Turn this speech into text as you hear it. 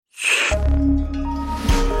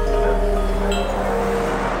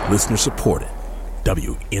Listener supported.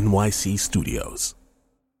 WNYC Studios.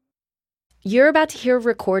 You're about to hear a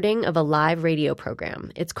recording of a live radio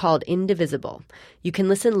program. It's called Indivisible. You can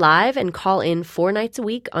listen live and call in 4 nights a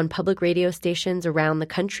week on public radio stations around the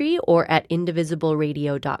country or at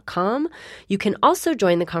indivisibleradio.com. You can also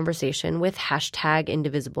join the conversation with hashtag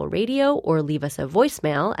 #IndivisibleRadio or leave us a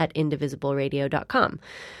voicemail at indivisibleradio.com.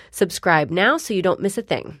 Subscribe now so you don't miss a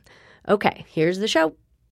thing. Okay, here's the show.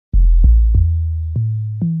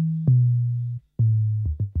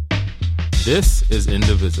 This is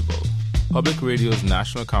Indivisible, public radio's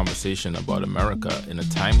national conversation about America in a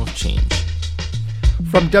time of change.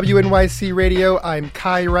 From WNYC Radio, I'm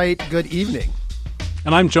Kai Wright. Good evening.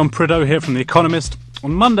 And I'm John Prideaux here from The Economist.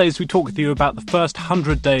 On Mondays, we talk with you about the first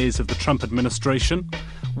 100 days of the Trump administration,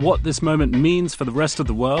 what this moment means for the rest of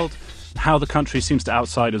the world, and how the country seems to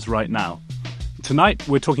outsiders right now. Tonight,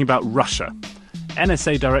 we're talking about Russia.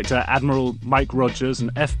 NSA Director Admiral Mike Rogers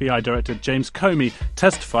and FBI Director James Comey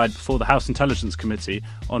testified before the House Intelligence Committee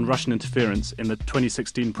on Russian interference in the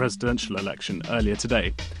 2016 presidential election earlier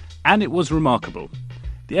today. And it was remarkable.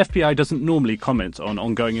 The FBI doesn't normally comment on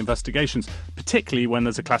ongoing investigations, particularly when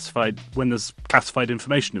there's classified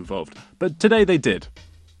information involved. But today they did.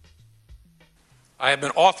 I have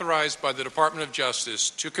been authorized by the Department of Justice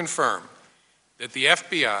to confirm that the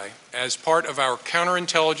FBI, as part of our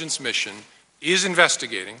counterintelligence mission, is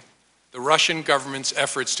investigating the Russian government's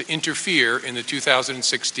efforts to interfere in the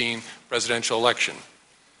 2016 presidential election.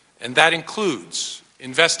 And that includes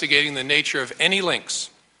investigating the nature of any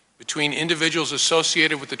links between individuals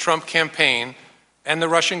associated with the Trump campaign and the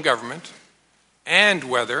Russian government, and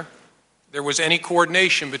whether there was any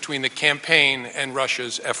coordination between the campaign and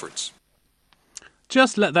Russia's efforts.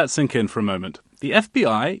 Just let that sink in for a moment. The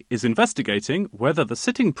FBI is investigating whether the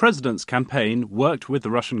sitting president's campaign worked with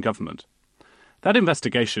the Russian government. That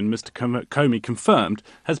investigation, Mr. Comey confirmed,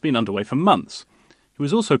 has been underway for months. He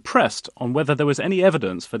was also pressed on whether there was any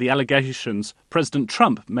evidence for the allegations President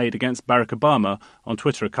Trump made against Barack Obama on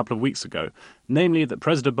Twitter a couple of weeks ago, namely that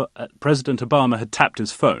President Obama had tapped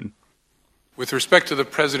his phone. With respect to the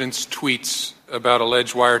president's tweets about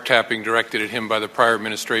alleged wiretapping directed at him by the prior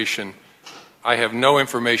administration, I have no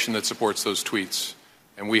information that supports those tweets,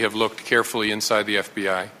 and we have looked carefully inside the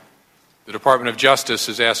FBI. The Department of Justice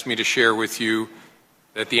has asked me to share with you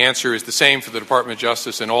that the answer is the same for the Department of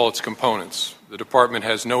Justice and all its components. The department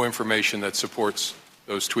has no information that supports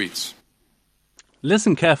those tweets.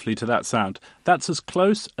 Listen carefully to that sound. That's as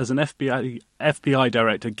close as an FBI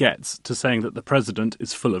director gets to saying that the president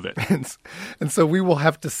is full of it. And so we will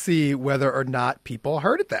have to see whether or not people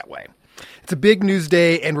heard it that way. It's a big news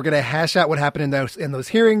day, and we're going to hash out what happened in those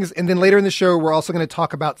hearings. And then later in the show, we're also going to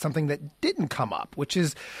talk about something that didn't come up, which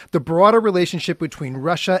is the broader relationship between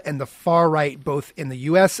Russia and the far right, both in the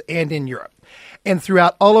U.S. and in Europe. And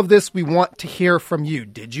throughout all of this, we want to hear from you.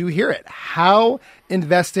 Did you hear it? How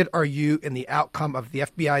invested are you in the outcome of the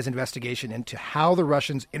FBI's investigation into how the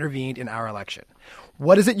Russians intervened in our election?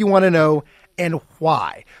 What is it you want to know? And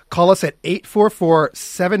why? Call us at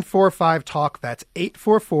 844-745-TALK. That's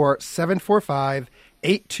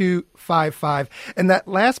 844-745-8255. And that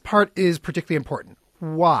last part is particularly important.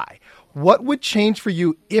 Why? What would change for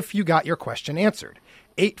you if you got your question answered?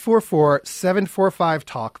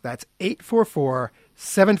 844-745-TALK. That's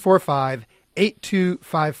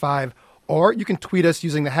 844-745-8255. Or you can tweet us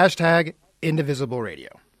using the hashtag #IndivisibleRadio.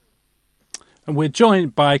 And we're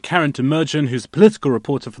joined by Karen Demerjen, who's a political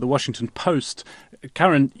reporter for The Washington Post.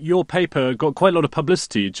 Karen, your paper got quite a lot of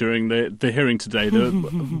publicity during the hearing today. There were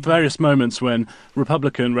various moments when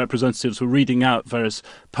Republican representatives were reading out various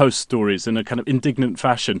Post stories in a kind of indignant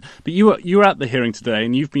fashion. But you were at the hearing today,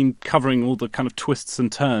 and you've been covering all the kind of twists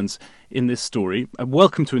and turns in this story.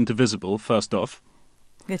 Welcome to Indivisible, first off.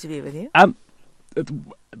 Good to be with you.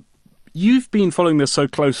 You've been following this so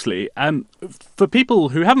closely, and for people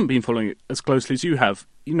who haven't been following it as closely as you have,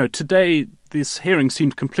 today this hearing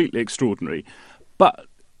seemed completely extraordinary. But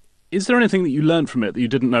is there anything that you learned from it that you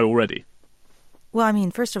didn't know already? Well, I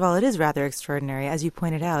mean, first of all, it is rather extraordinary. As you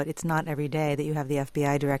pointed out, it's not every day that you have the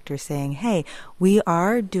FBI director saying, hey, we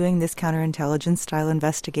are doing this counterintelligence-style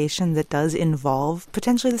investigation that does involve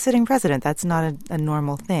potentially the sitting president. That's not a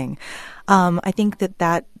normal thing. I think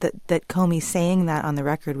that Comey saying that on the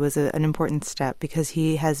record was an important step because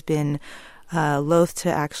he has been loath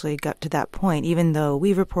to actually get to that point, even though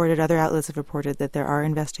we've reported, other outlets have reported that there are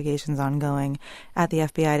investigations ongoing at the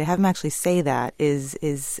FBI. To have him actually say that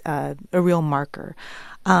is a real marker.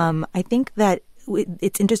 I think that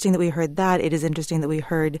it's interesting that we heard that. It is interesting that we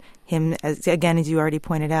heard him, as you already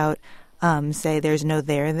pointed out, say there's no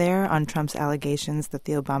there on Trump's allegations that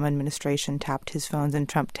the Obama administration tapped his phones in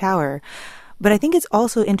Trump Tower. But I think it's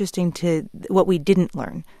also interesting to what we didn't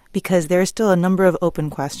learn, because there are still a number of open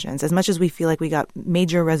questions. As much as we feel like we got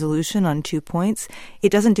major resolution on 2 points,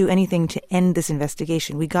 it doesn't do anything to end this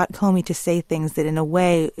investigation. We got Comey to say things that, in a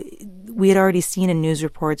way, we had already seen in news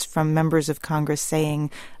reports from members of Congress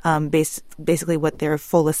saying basically what their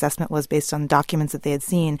full assessment was based on documents that they had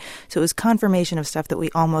seen. So it was confirmation of stuff that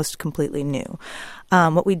we almost completely knew.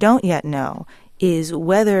 What we don't yet know is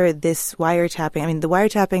whether this wiretapping, the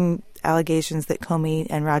wiretapping allegations that Comey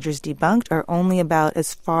and Rogers debunked are only about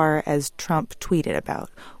as far as Trump tweeted about.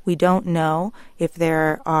 We don't know if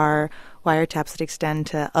there are wiretaps that extend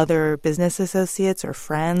to other business associates or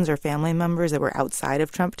friends or family members that were outside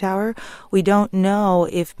of Trump Tower. We don't know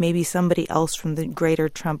if maybe somebody else from the greater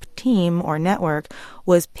Trump team or network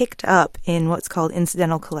was picked up in what's called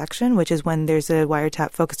incidental collection, which is when there's a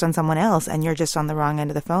wiretap focused on someone else and you're just on the wrong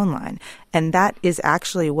end of the phone line. And that is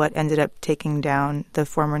actually what ended up taking down the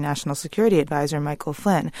former National Security Advisor, Michael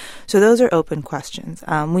Flynn. So those are open questions.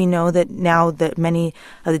 We know that now that many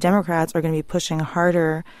of the Democrats are going to be pushing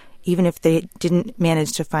harder, even if they didn't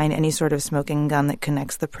manage to find any sort of smoking gun that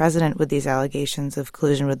connects the president with these allegations of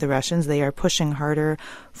collusion with the Russians. They are pushing harder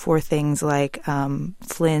for things like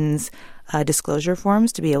Flynn's disclosure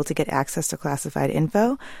forms to be able to get access to classified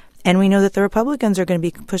info. And we know that the Republicans are going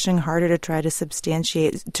to be pushing harder to try to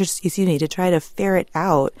to try to ferret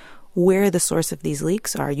out where the source of these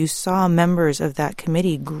leaks are. You saw members of that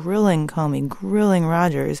committee grilling Comey, grilling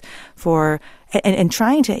Rogers for and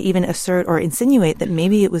trying to even assert or insinuate that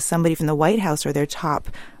maybe it was somebody from the White House or their top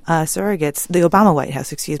surrogates, the Obama White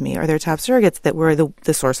House, or their top surrogates that were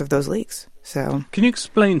the source of those leaks. So, can you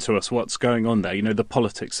explain to us what's going on there, the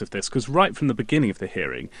politics of this? Because right from the beginning of the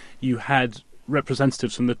hearing, you had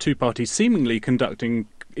representatives from the two parties seemingly conducting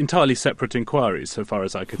entirely separate inquiries, so far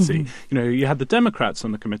as I could see. You had the Democrats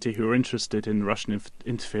on the committee who were interested in Russian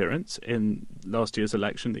interference in last year's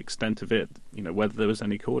election, the extent of it, whether there was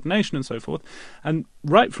any coordination and so forth. And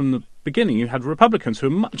right from the beginning, you had Republicans who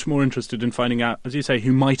were much more interested in finding out, as you say,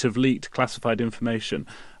 who might have leaked classified information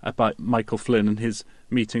about Michael Flynn and his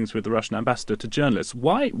meetings with the Russian ambassador to journalists.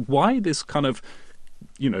 Why this kind of,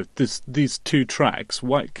 these two tracks?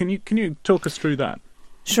 Why can you talk us through that?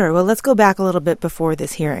 Sure. Well, let's go back a little bit before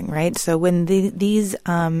this hearing, right? So when these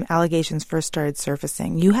allegations first started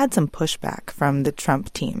surfacing, you had some pushback from the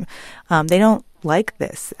Trump team. They don't like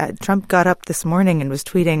this. Trump got up this morning and was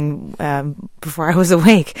tweeting before I was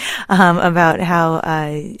awake about how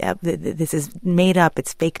this is made up.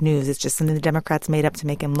 It's fake news. It's just something the Democrats made up to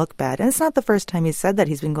make him look bad. And it's not the first time he's said that.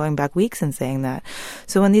 He's been going back weeks and saying that.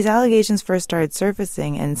 So when these allegations first started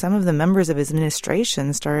surfacing and some of the members of his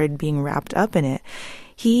administration started being wrapped up in it,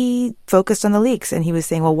 he focused on the leaks and he was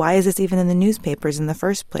saying, well, why is this even in the newspapers in the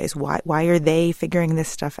first place? Why are they figuring this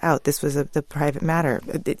stuff out? This was the private matter.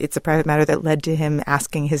 It's a private matter that led to him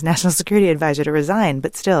asking his national security advisor to resign.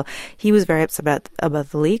 But still, he was very upset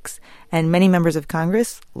about the leaks. And many members of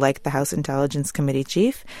Congress, like the House Intelligence Committee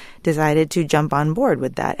chief, decided to jump on board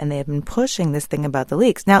with that. And they have been pushing this thing about the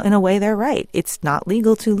leaks. Now, in a way, they're right. It's not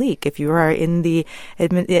legal to leak. If you are in the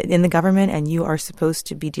government and you are supposed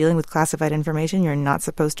to be dealing with classified information, you're not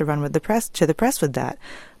supposed to run with the press with that.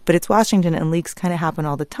 But it's Washington, and leaks kind of happen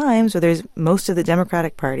all the time. So there's most of the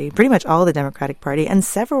Democratic Party, pretty much all the Democratic Party, and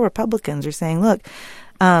several Republicans are saying, look,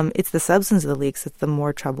 it's the substance of the leaks that's the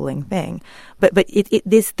more troubling thing. But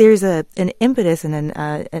there's an impetus and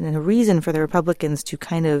a reason for the Republicans to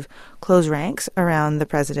kind of close ranks around the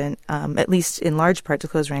president, at least in large part to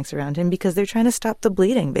close ranks around him, because they're trying to stop the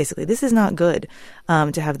bleeding, basically. This is not good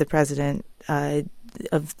to have the president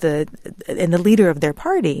and the leader of their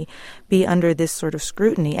party be under this sort of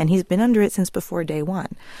scrutiny, and he's been under it since before day one.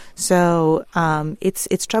 So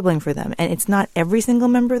it's troubling for them, and it's not every single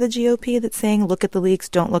member of the GOP that's saying, look at the leaks,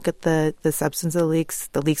 don't look at the substance of the leaks.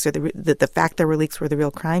 The leaks are the fact there were leaks were the real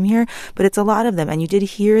crime here, but it's a lot of them, and you did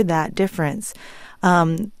hear that difference.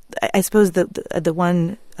 I suppose the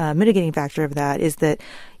one mitigating factor of that is that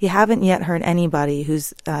you haven't yet heard anybody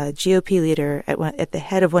who's a GOP leader at the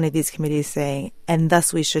head of one of these committees saying, and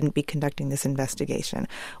thus we shouldn't be conducting this investigation.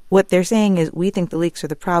 What they're saying is, we think the leaks are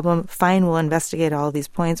the problem. Fine, we'll investigate all of these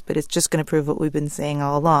points, but it's just going to prove what we've been saying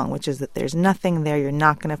all along, which is that there's nothing there. You're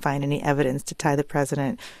not going to find any evidence to tie the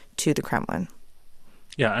president to the Kremlin.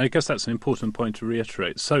 Yeah, I guess that's an important point to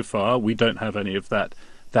reiterate. So far, we don't have any of that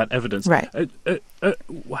evidence. Right.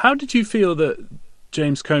 How did you feel that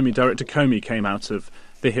Director Comey came out of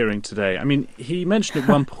the hearing today? I mean, he mentioned at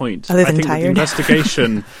one point, I think that the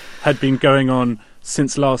investigation had been going on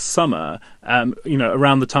since last summer,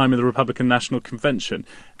 around the time of the Republican National Convention.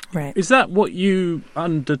 Right. Is that what you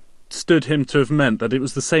undertook understood him to have meant that it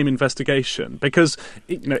was the same investigation? Because,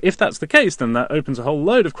 if that's the case, then that opens a whole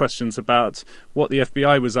load of questions about what the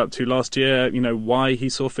FBI was up to last year, why he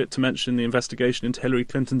saw fit to mention the investigation into Hillary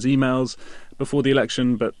Clinton's emails before the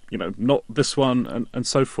election, but, not this one, and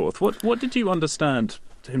so forth. What did you understand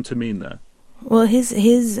him to mean there? Well, I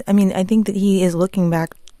think that he is looking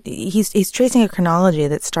back. He's tracing a chronology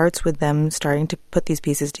that starts with them starting to put these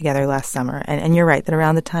pieces together last summer. And you're right that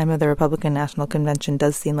around the time of the Republican National Convention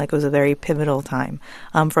does seem like it was a very pivotal time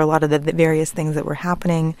for a lot of the various things that were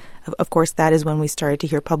happening. Of course, that is when we started to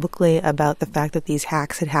hear publicly about the fact that these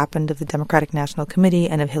hacks had happened of the Democratic National Committee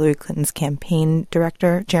and of Hillary Clinton's campaign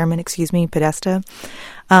chairman, Podesta.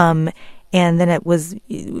 And then it was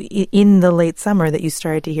in the late summer that you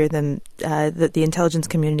started to hear them, that the intelligence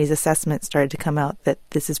community's assessment started to come out that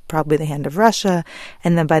this is probably the hand of Russia.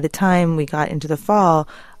 And then by the time we got into the fall,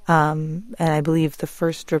 and I believe the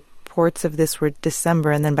first reports of this were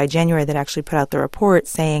December, and then by January they'd actually put out the report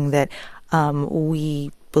saying that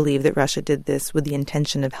we believe that Russia did this with the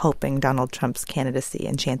intention of helping Donald Trump's candidacy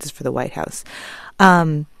and chances for the White House.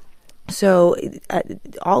 So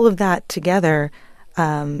all of that together,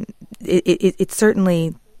 it's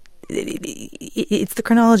certainly it's the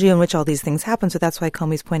chronology in which all these things happen. So that's why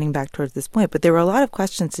Comey's pointing back towards this point. But there were a lot of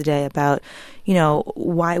questions today about,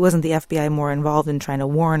 why wasn't the FBI more involved in trying to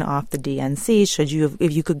warn off the DNC?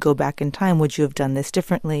 If you could go back in time, would you have done this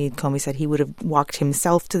differently? Comey said he would have walked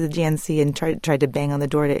himself to the DNC and tried to bang on the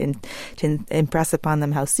door to impress upon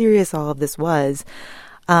them how serious all of this was.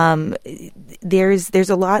 There's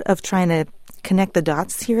a lot of trying to connect the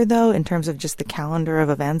dots here, though, in terms of just the calendar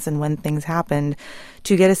of events and when things happened,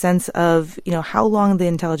 to get a sense of, how long the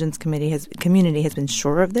intelligence community has been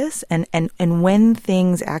sure of this, and when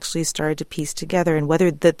things actually started to piece together, and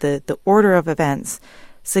whether the order of events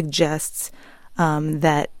suggests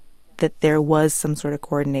that there was some sort of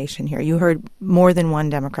coordination here. You heard more than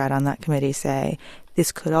one Democrat on that committee say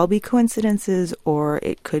this could all be coincidences, or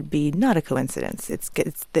it could be not a coincidence. It's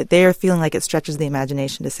that they are feeling like it stretches the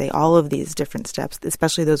imagination to say all of these different steps,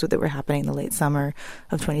 especially those that were happening in the late summer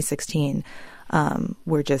of 2016,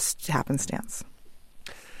 were just happenstance.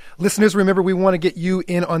 Listeners, remember, we want to get you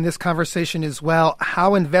in on this conversation as well.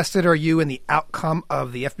 How invested are you in the outcome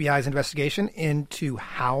of the FBI's investigation into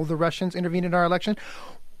how the Russians intervened in our election?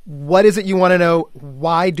 What is it you want to know?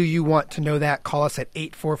 Why do you want to know that? Call us at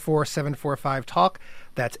 844-745-TALK.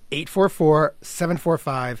 That's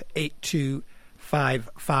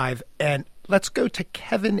 844-745-8255. And let's go to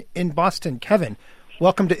Kevin in Boston. Kevin,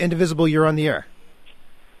 welcome to Indivisible. You're on the air.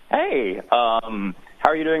 Hey, how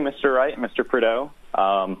are you doing, Mr. Wright, Mr. Trudeau?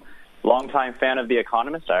 Longtime fan of The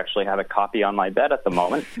Economist. I actually have a copy on my bed at the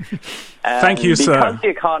moment. Thank you, sir.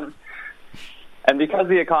 And because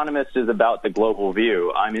The Economist is about the global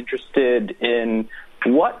view, I'm interested in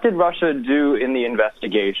what did Russia do in the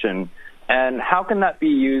investigation, and how can that be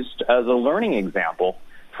used as a learning example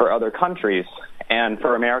for other countries and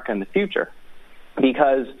for America in the future?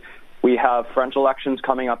 Because we have French elections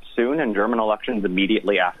coming up soon and German elections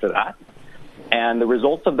immediately after that. And the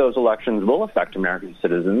results of those elections will affect American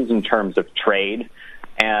citizens in terms of trade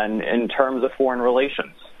and in terms of foreign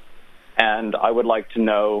relations. And I would like to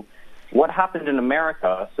know what happened in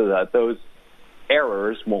America so that those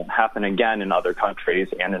errors won't happen again in other countries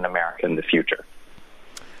and in America in the future.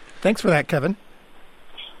 Thanks for that, Kevin.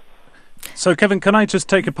 So, Kevin, can I just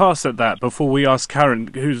take a pass at that before we ask Karen,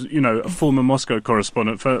 who's, a former Moscow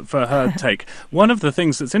correspondent, for her take? One of the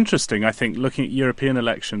things that's interesting, I think, looking at European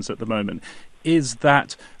elections at the moment, is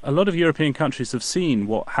that a lot of European countries have seen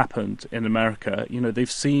what happened in America.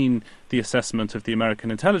 They've seen the assessment of the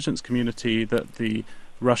American intelligence community that the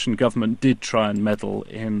Russian government did try and meddle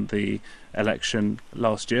in the election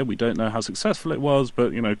last year. We don't know how successful it was,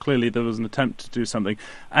 but clearly there was an attempt to do something,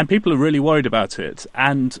 and people are really worried about it.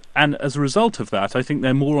 And as a result of that, I think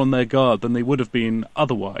they're more on their guard than they would have been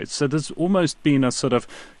otherwise. So there's almost been a sort of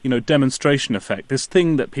demonstration effect. This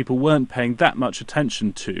thing that people weren't paying that much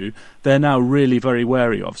attention to, they're now really very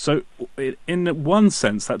wary of. So in one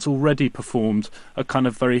sense, that's already performed a kind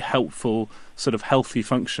of very helpful, sort of healthy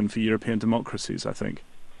function for European democracies, I think.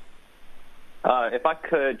 If I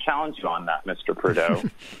could challenge you on that, Mr. Trudeau,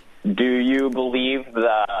 do you believe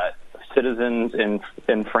that citizens in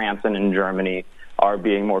France and in Germany are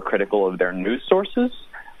being more critical of their news sources?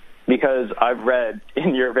 Because I've read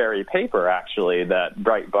in your very paper, actually, that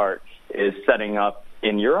Breitbart is setting up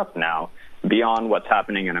in Europe now beyond what's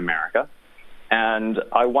happening in America. And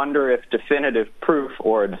I wonder if definitive proof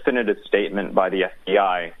or a definitive statement by the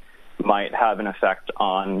FBI might have an effect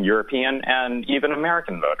on European and even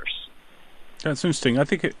American voters. That's interesting. I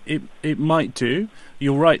think it might do.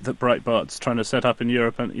 You're right that Breitbart's trying to set up in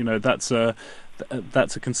Europe, and that's a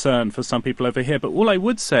concern for some people over here. But all I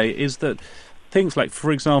would say is that things like,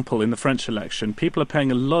 for example, in the French election, people are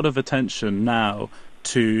paying a lot of attention now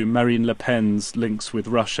to Marine Le Pen's links with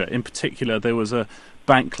Russia. In particular, there was a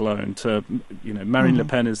bank loan to, Marine Le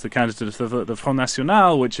Pen is the candidate of the Front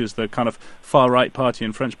National, which is the kind of far-right party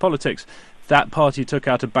in French politics. That party took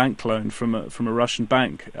out a bank loan from a Russian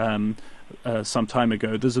bank some time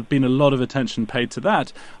ago. There's been a lot of attention paid to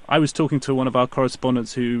that. I was talking to one of our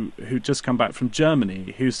correspondents who just come back from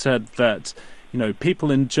Germany, who said that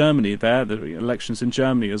people in Germany the elections in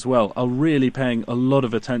Germany as well, are really paying a lot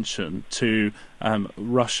of attention to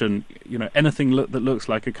Russian, anything that looks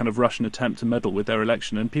like a kind of Russian attempt to meddle with their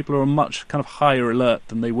election, and people are on much kind of higher alert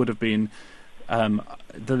than they would have been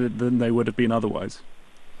otherwise.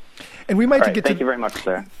 And we might Thank you very much,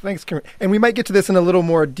 sir. Thanks, Karen. And we might get to this in a little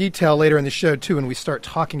more detail later in the show, too, when we start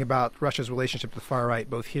talking about Russia's relationship to the far right,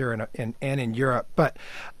 both here and in Europe. But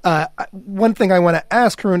one thing I want to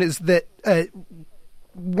ask, Karun, is that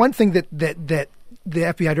one thing that the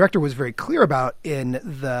FBI director was very clear about in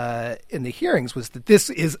the hearings was that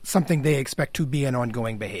this is something they expect to be an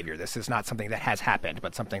ongoing behavior. This is not something that has happened,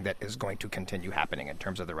 but something that is going to continue happening in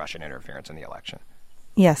terms of the Russian interference in the election.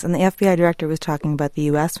 Yes, and the FBI director was talking about the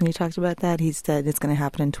U.S. when he talked about that. He said it's going to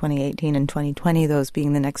happen in 2018 and 2020, those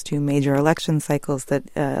being the next two major election cycles that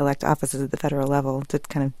elect offices at the federal level, to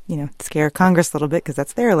kind of, scare Congress a little bit because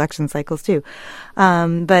that's their election cycles too.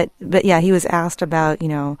 But yeah, he was asked about,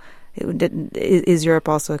 is Europe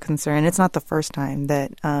also a concern? It's not the first time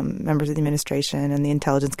that members of the administration and the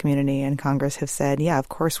intelligence community and Congress have said, yeah, of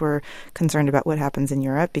course we're concerned about what happens in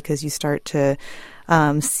Europe, because you start to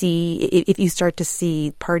if you start to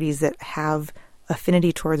see parties that have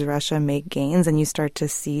affinity towards Russia make gains, and you start to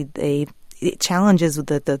see it challenges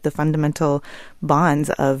the fundamental bonds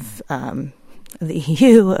of the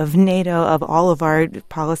EU, of NATO, of all of our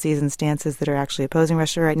policies and stances that are actually opposing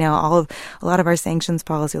Russia right now. A lot of our sanctions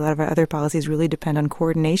policy, a lot of our other policies really depend on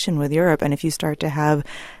coordination with Europe. And if you start to have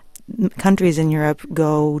countries in Europe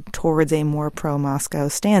go towards a more pro-Moscow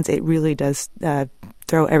stance, it really does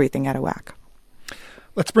throw everything out of whack.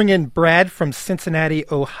 Let's bring in Brad from Cincinnati,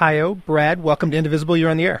 Ohio. Brad, welcome to Indivisible. You're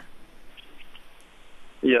on the air.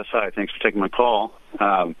 Yes, hi. Thanks for taking my call.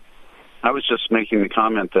 I was just making the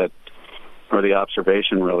comment or the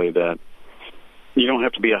observation really, that you don't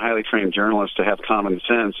have to be a highly trained journalist to have common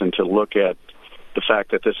sense and to look at the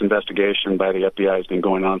fact that this investigation by the FBI has been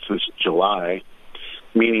going on since July,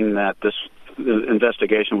 meaning that this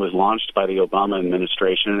investigation was launched by the Obama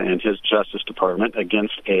administration and his Justice Department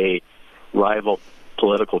against a rival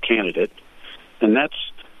political candidate. And that's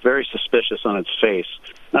very suspicious on its face,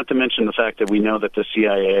 not to mention the fact that we know that the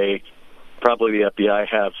CIA, probably the FBI,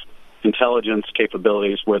 have intelligence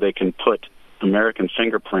capabilities where they can put American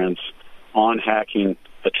fingerprints on hacking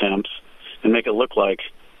attempts and make it look like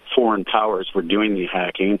foreign powers were doing the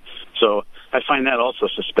hacking. So I find that also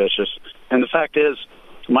suspicious. And the fact is,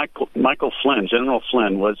 Michael Flynn, General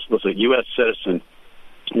Flynn, was a U.S. citizen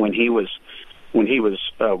when he was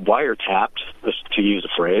wiretapped, to use a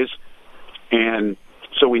phrase. And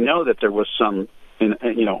so we know that there was some,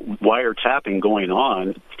 wiretapping going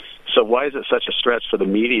on. So why is it such a stretch for the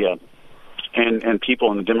media and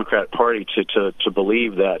people in the Democrat Party to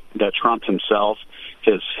believe that Trump himself,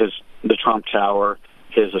 the Trump Tower,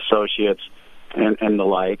 his associates, and the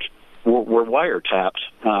like were wiretapped?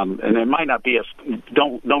 And it might not be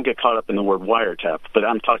don't get caught up in the word wiretap, but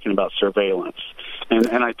I'm talking about surveillance.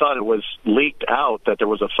 And I thought it was leaked out that there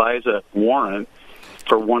was a FISA warrant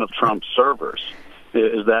for one of Trump's servers.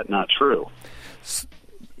 Is that not true?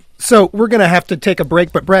 So we're going to have to take a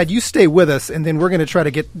break, but Brad, you stay with us, and then we're going to try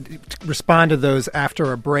to respond to those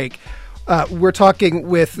after a break. We're talking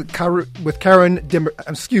with Karun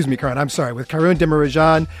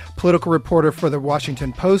Dimarajan, political reporter for the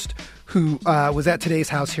Washington Post, who was at today's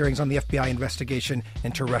House hearings on the FBI investigation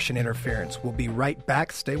into Russian interference. We'll be right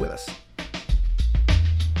back. Stay with us.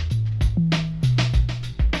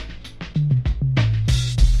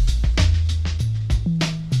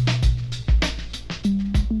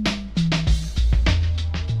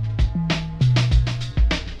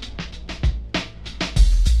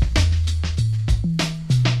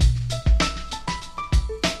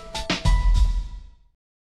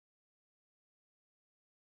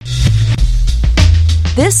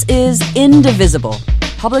 This is Indivisible,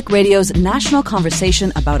 Public Radio's national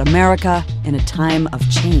conversation about America in a time of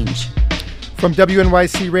change. From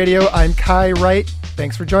WNYC Radio, I'm Kai Wright.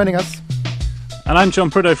 Thanks for joining us. And I'm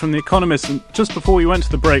John Prideaux from The Economist. And just before we went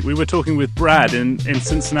to the break, we were talking with Brad in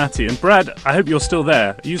Cincinnati. And Brad, I hope you're still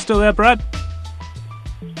there. Are you still there, Brad?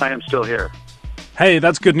 I am still here. Hey,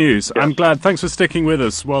 that's good news. Yeah. I'm glad. Thanks for sticking with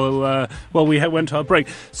us while we went to our break.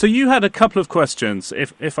 So you had a couple of questions,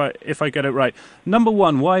 if I get it right. Number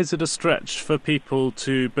one, why is it a stretch for people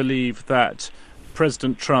to believe that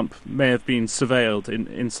President Trump may have been surveilled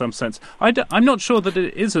in some sense? I'm not sure that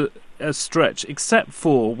it is a stretch, except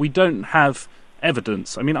for we don't have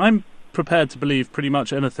evidence. I mean, I'm prepared to believe pretty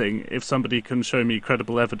much anything if somebody can show me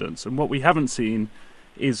credible evidence. And what we haven't seen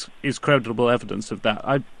is credible evidence of that.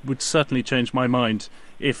 I would certainly change my mind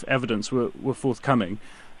if evidence were forthcoming.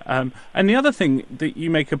 And the other thing that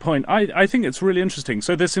you make a point, I think it's really interesting.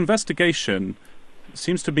 So this investigation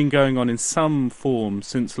seems to have been going on in some form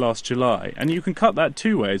since last July. And you can cut that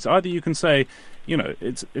two ways. Either you can say,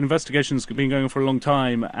 investigations have been going on for a long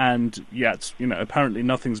time and yet, apparently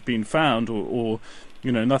nothing's been found or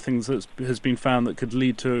nothing has been found that could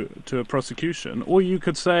lead to a prosecution. Or you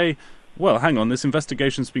could say, well, hang on, this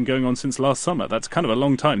investigation's been going on since last summer. That's kind of a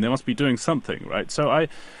long time. They must be doing something, right? So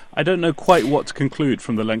I don't know quite what to conclude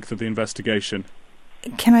from the length of the investigation.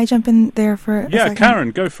 Can I jump in there for a second?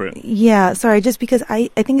 Karen, go for it. Yeah, sorry, just because I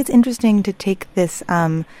think it's interesting to take this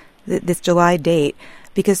this July date,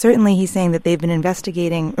 because certainly he's saying that they've been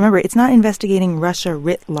investigating. Remember, it's not investigating Russia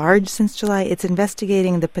writ large since July. It's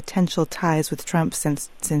investigating the potential ties with Trump since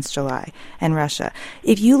July and Russia.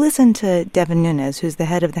 If you listen to Devin Nunes, who's the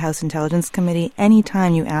head of the House Intelligence Committee,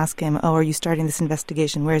 anytime you ask him, are you starting this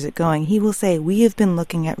investigation? Where is it going? He will say, we have been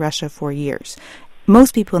looking at Russia for years.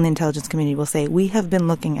 Most people in the intelligence community will say, we have been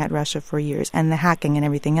looking at Russia for years and the hacking and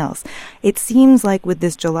everything else. It seems like with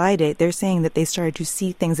this July date, they're saying that they started to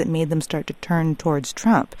see things that made them start to turn towards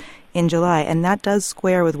Trump in July. And that does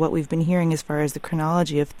square with what we've been hearing as far as the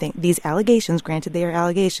chronology of these allegations, granted they are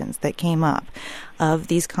allegations, that came up of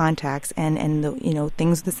these contacts and the,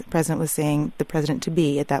 things the president was saying, the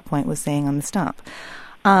president-to-be at that point was saying on the stump.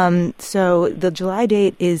 So the July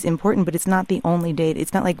date is important, but it's not the only date.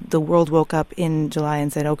 It's not like the world woke up in July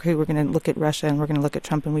and said, okay, we're going to look at Russia and we're going to look at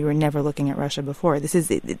Trump, and we were never looking at Russia before.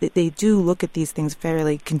 They do look at these things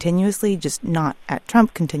fairly continuously, just not at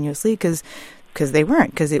Trump continuously, because they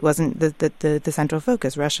weren't, because it wasn't the central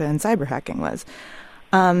focus. Russia and cyber hacking was.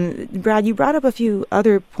 Brad, you brought up a few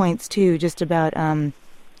other points too, just about, I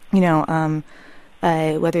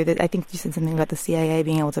think you said something about the CIA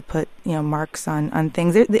being able to put, marks on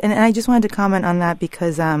things. And I just wanted to comment on that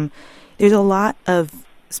because there's a lot of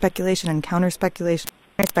speculation and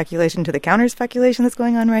counter-speculation to the counter-speculation that's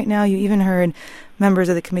going on right now. You even heard members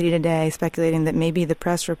of the committee today speculating that maybe the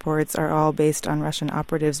press reports are all based on Russian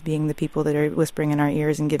operatives being the people that are whispering in our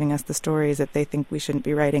ears and giving us the stories that they think we shouldn't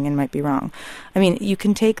be writing and might be wrong. I mean, you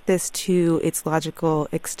can take this to its logical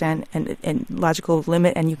extent and logical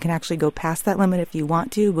limit, and you can actually go past that limit if you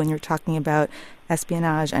want to when you're talking about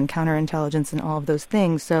espionage and counterintelligence and all of those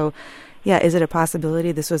things. So, yeah, is it a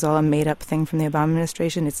possibility this was all a made-up thing from the Obama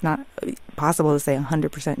administration? It's not possible to say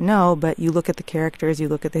 100% no, but you look at the characters, you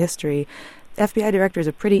look at the history. The FBI director is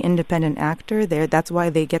a pretty independent actor. That's why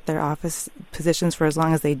they get their office positions for as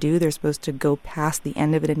long as they do. They're supposed to go past the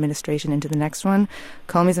end of an administration into the next one.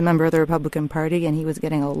 Comey's a member of the Republican Party, and he was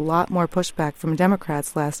getting a lot more pushback from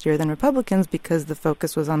Democrats last year than Republicans because the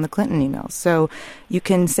focus was on the Clinton emails. So you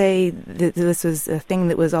can say that this was a thing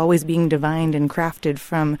that was always being divined and crafted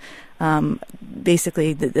from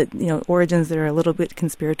basically the origins that are a little bit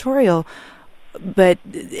conspiratorial. But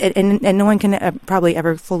and no one can probably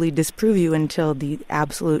ever fully disprove you until the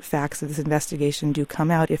absolute facts of this investigation do come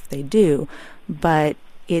out, if they do. But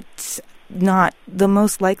it's not the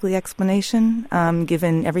most likely explanation,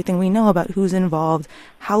 given everything we know about who's involved,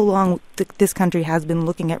 how long this country has been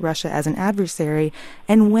looking at Russia as an adversary,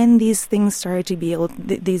 and when these things started to be able,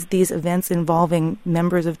 these events involving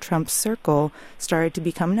members of Trump's circle started to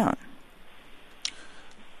become known.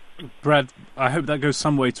 Brad, I hope that goes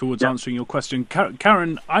some way towards answering your question.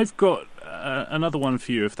 Karen, I've got another one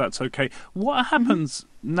for you, if that's okay. What happens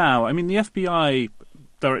now? I mean, the FBI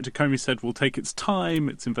Director Comey said will take its time,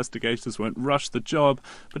 its investigators won't rush the job,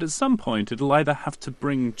 but at some point it'll either have to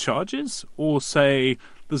bring charges or say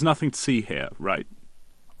there's nothing to see here, right?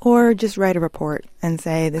 Or just write a report and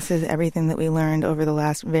say this is everything that we learned over the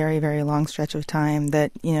last very, very long stretch of time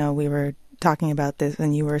that, we were talking about this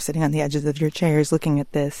and you were sitting on the edges of your chairs looking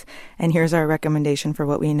at this, and here's our recommendation for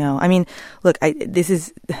what we know. I mean, look, this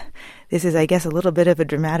is, I guess, a little bit of a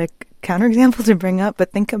dramatic counterexample to bring up,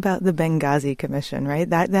 but think about the Benghazi Commission, right?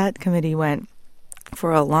 That committee went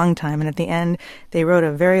for a long time, and at the end, they wrote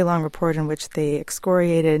a very long report in which they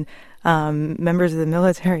excoriated members of the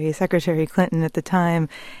military, Secretary Clinton at the time,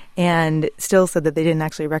 and still said that they didn't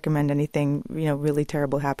actually recommend anything, really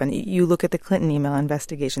terrible happen. You look at the Clinton email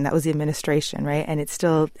investigation, that was the administration, right? And it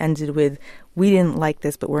still ended with, we didn't like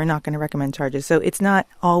this, but we're not going to recommend charges. So it's not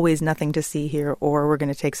always nothing to see here, or we're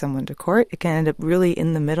going to take someone to court. It can end up really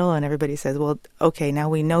in the middle, and everybody says, well, okay, now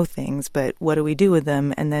we know things, but what do we do with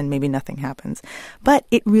them? And then maybe nothing happens. But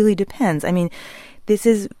it really depends. I mean, this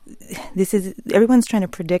is everyone's trying to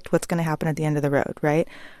predict what's going to happen at the end of the road, right?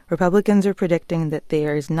 Republicans are predicting that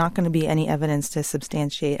there is not going to be any evidence to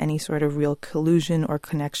substantiate any sort of real collusion or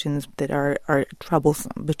connections that are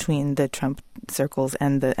troublesome between the Trump circles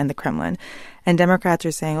and the Kremlin. And Democrats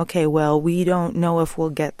are saying, okay, well, we don't know if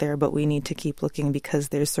we'll get there, but we need to keep looking because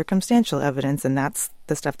there's circumstantial evidence, and that's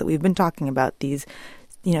the stuff that we've been talking about, these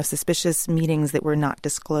suspicious meetings that were not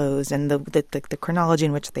disclosed, and the chronology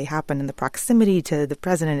in which they happened, and the proximity to the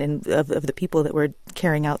president and of the people that were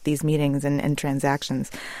carrying out these meetings and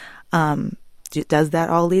transactions. Does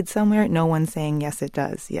that all lead somewhere? No one's saying yes, it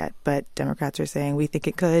does yet, but Democrats are saying we think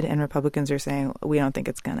it could, and Republicans are saying we don't think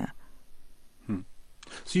it's gonna.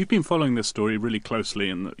 So you've been following this story really closely,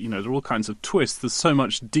 and there are all kinds of twists. There's so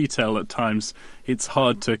much detail at times; it's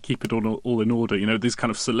hard to keep it all in order. These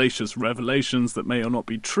kind of salacious revelations that may or not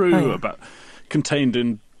be true about contained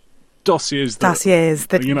in dossiers that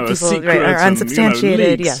people, are secret, are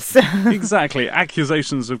unsubstantiated. And, yes, exactly.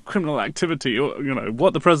 Accusations of criminal activity, or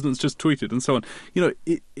what the president's just tweeted, and so on.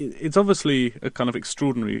 It's obviously a kind of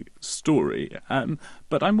extraordinary story.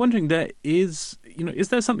 But I'm wondering, is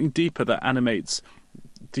there something deeper that animates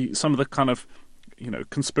some of the kind of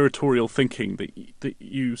conspiratorial thinking that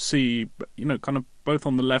you see kind of both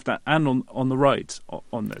on the left and on the right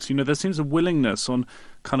on this? There seems a willingness on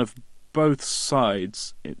kind of both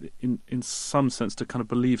sides in some sense to kind of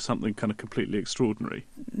believe something kind of completely extraordinary.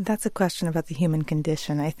 That's a question about the human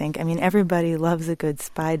condition, I think. I mean, everybody loves a good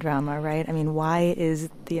spy drama, right? I mean, why is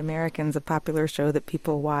The Americans a popular show that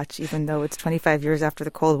people watch even though it's 25 years after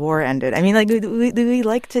the Cold War ended? I mean, like, do we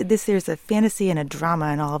like to this? There's a fantasy and a drama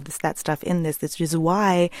and all of that stuff in this.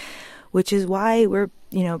 Which is why we're,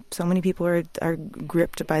 so many people are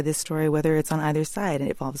gripped by this story, whether it's on either side. It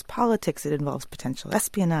involves politics, it involves potential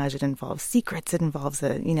espionage, it involves secrets, it involves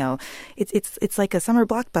it's like a summer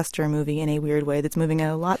blockbuster movie in a weird way that's moving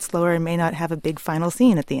a lot slower and may not have a big final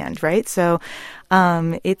scene at the end, right? So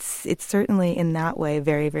it's certainly in that way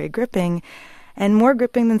very, very gripping, and more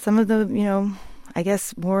gripping than some of the, I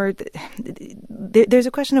guess more. There's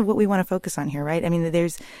a question of what we want to focus on here, right? I mean,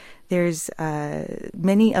 there's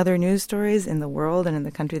many other news stories in the world and in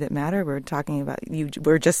the country that matter. We're talking about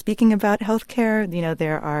we're just speaking about healthcare.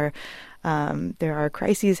 There are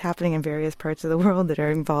crises happening in various parts of the world that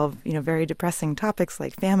involve very depressing topics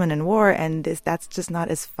like famine and war, and that's just not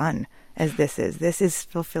as fun as this is. This is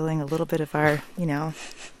fulfilling a little bit of our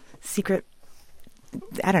secret.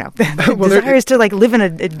 I don't know. Desires to live in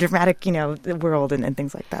a dramatic, world and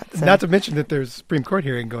things like that. So. Not to mention that there's a Supreme Court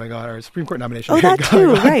hearing going on, or a Supreme Court nomination. Oh, hearing that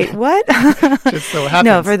too, right? What? Just so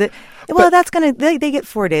happens. No, that's gonna. They get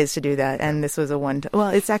 4 days to do that, and this was a one.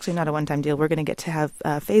 Well, it's actually not a one-time deal. We're going to get to have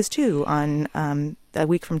phase 2 on a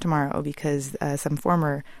week from tomorrow because some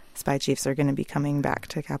former spy chiefs are going to be coming back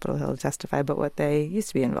to Capitol Hill to testify about what they used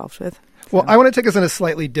to be involved with. Well, I want to take us in a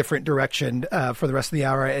slightly different direction for the rest of the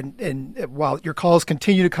hour. And while your calls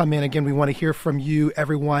continue to come in, again, we want to hear from you,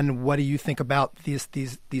 everyone. What do you think about these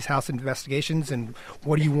House investigations, and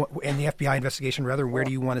what do you want, and the FBI investigation, rather? Where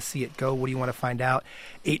do you want to see it go? What do you want to find out?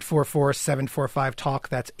 844-745-TALK.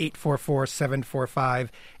 That's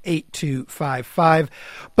 844-745-8255.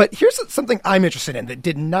 But here's something I'm interested in that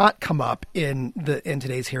did not come up in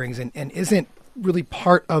today's hearings and isn't really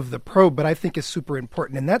part of the probe, but I think is super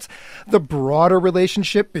important. And that's the broader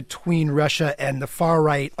relationship between Russia and the far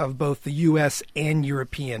right of both the U.S. and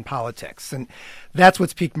European politics. And that's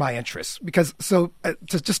what's piqued my interest. Because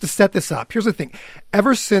just to set this up, here's the thing.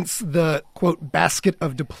 Ever since the, quote, basket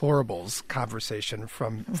of deplorables conversation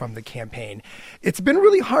from the campaign, it's been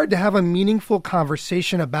really hard to have a meaningful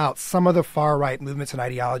conversation about some of the far right movements and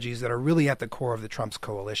ideologies that are really at the core of the Trump's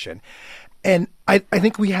coalition. And I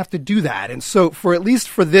think we have to do that. And so at least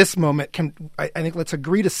for this moment, I think let's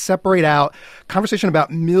agree to separate out conversation about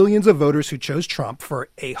millions of voters who chose Trump for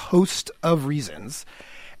a host of reasons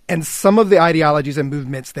and some of the ideologies and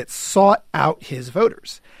movements that sought out his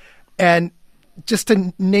voters. And just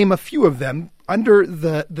to name a few of them, under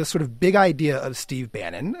the sort of big idea of Steve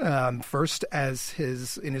Bannon, first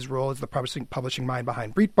in his role as the publishing mind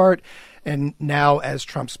behind Breitbart, and now as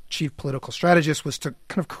Trump's chief political strategist, was to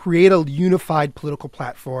kind of create a unified political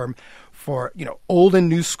platform for, old and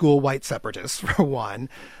new school white separatists, for one,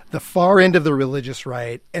 the far end of the religious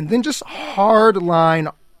right, and then just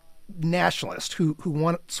hardline nationalists who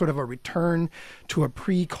want sort of a return to a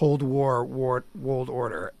pre-Cold War world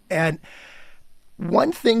order. And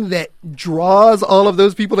one thing that draws all of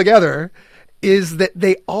those people together is that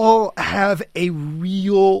they all have a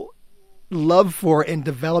real love for and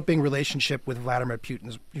developing relationship with Vladimir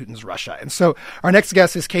Putin's Russia. And so our next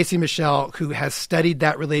guest is Casey Michel, who has studied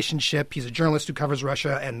that relationship. He's a journalist who covers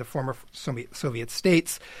Russia and the former Soviet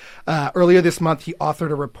states. Earlier this month, he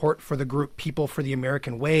authored a report for the group People for the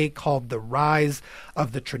American Way called The Rise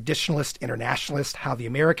of the Traditionalist Internationalist, How the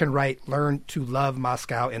American Right Learned to Love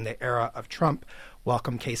Moscow in the Era of Trump.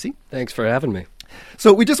 Welcome, Casey. Thanks for having me.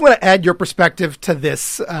 So we just want to add your perspective to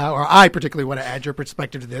this, or I particularly want to add your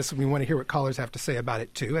perspective to this, and we want to hear what callers have to say about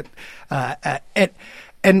it too.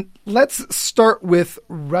 And let's start with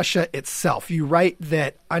Russia itself. You write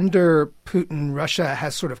that under Putin, Russia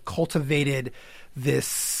has sort of cultivated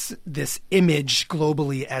this image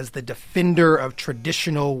globally as the defender of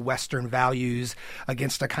traditional Western values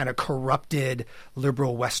against a kind of corrupted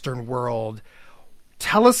liberal Western world.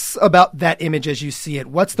 Tell us about that image as you see it.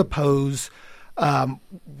 What's the pose?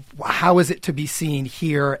 How is it to be seen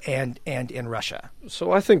here and in Russia?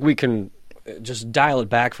 So I think we can just dial it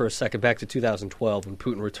back for a second, back to 2012 when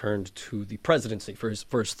Putin returned to the presidency for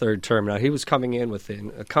his third term. Now, he was coming in with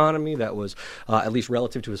an economy that was, at least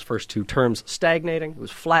relative to his first two terms, stagnating. It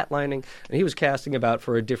was flatlining, and he was casting about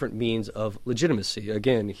for a different means of legitimacy.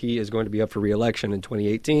 Again, he is going to be up for re-election in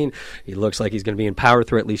 2018. He looks like he's going to be in power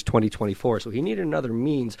through at least 2024. So he needed another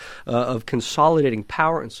means of consolidating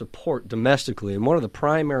power and support domestically. And one of the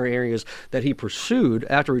primary areas that he pursued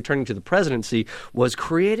after returning to the presidency was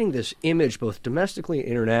creating this image both domestically and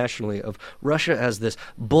internationally of Russia as this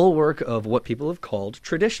bulwark of what people have called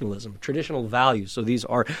traditionalism, traditional values. So these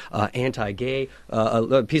are anti-gay,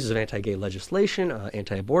 pieces of anti-gay legislation,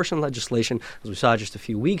 anti-abortion legislation, as we saw just a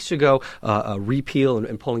few weeks ago, repeal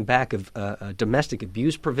and pulling back of domestic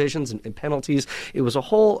abuse provisions and penalties. It was a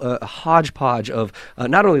whole hodgepodge of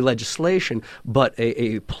not only legislation, but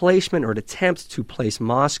a placement or an attempt to place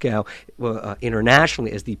Moscow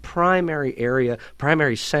internationally as the primary area,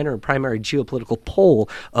 primary center, and primary geopolitical pole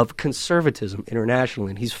of conservatism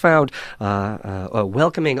internationally. And he's found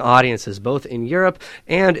welcoming audiences both in Europe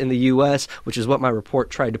and in the U.S., which is what my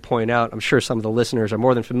report tried to point out. I'm sure some of the listeners are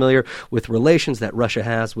more than familiar with relations that Russia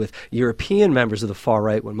has with European members of the far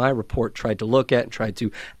right. What my report tried to look at and tried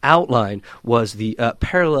to outline was the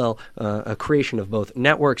parallel creation of both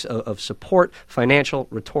networks of support, financial,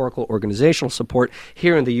 rhetorical, organizational support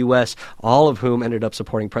here in the U.S., all of whom ended up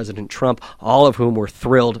supporting President Trump, all of whom were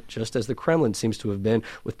thrilled, just as the Kremlin seems to have been,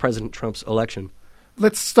 with President Trump's election.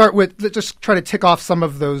 Let's just try to tick off some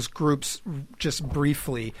of those groups just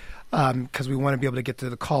briefly, because we want to be able to get to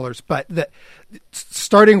the callers. But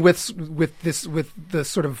starting with the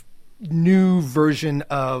sort of new version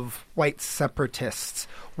of white separatists,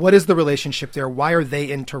 what is the relationship there? Why are they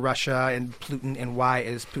into Russia and Putin, and why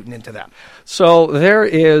is Putin into them? So there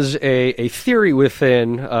is a theory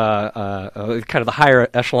within kind of the higher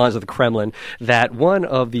echelons of the Kremlin that one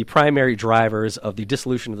of the primary drivers of the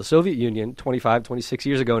dissolution of the Soviet Union 26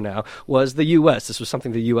 years ago now was the U.S. This was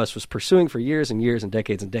something the U.S. was pursuing for years and years and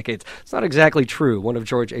decades and decades. It's not exactly true. One of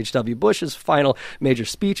George H.W. Bush's final major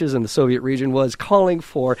speeches in the Soviet region was calling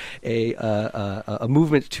for a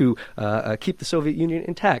movement to keep the Soviet Union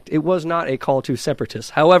intact. It was not a call to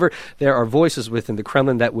separatists. However, there are voices within the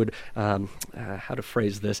Kremlin that would, how to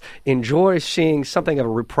phrase this, enjoy seeing something of a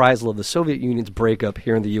reprisal of the Soviet Union's breakup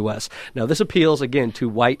here in the U.S. Now, this appeals, again, to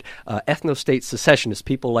white ethno-state secessionists,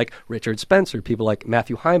 people like Richard Spencer, people like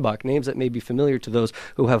Matthew Heimbach, names that may be familiar to those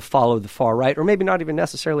who have followed the far right, or maybe not even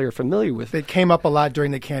necessarily are familiar with. It came up a lot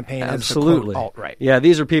during the campaign. Absolutely. As the quote, alt-right. Yeah,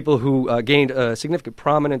 these are people who gained significant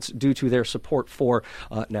prominence due to their support for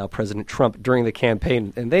now President Trump during the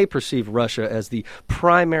campaign. And they perceive Russia as the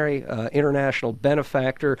primary international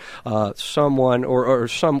benefactor, someone or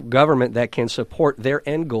some government that can support their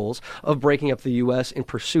end goals of breaking up the U.S. in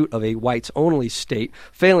pursuit of a whites-only state.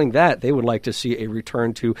 Failing that, they would like to see a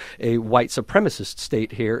return to a white supremacist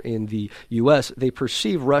state here in the U.S. They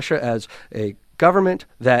perceive Russia as a government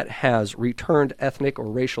that has returned ethnic or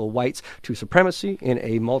racial whites to supremacy in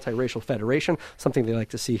a multiracial federation, something they like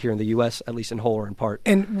to see here in the U.S., at least in whole or in part.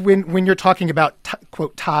 And when you're talking about,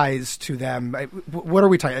 quote, ties to them, what are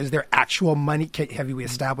we talking about? Is there actual money? Have we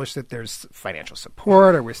established that there's financial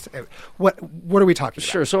support? Or what are we talking about?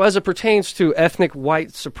 Sure. So as it pertains to ethnic white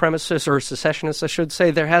supremacists or secessionists, I should say,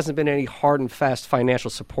 there hasn't been any hard and fast financial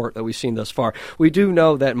support that we've seen thus far. We do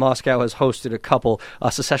know that Moscow has hosted a couple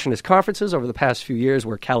secessionist conferences over the past few years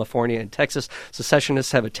where California and Texas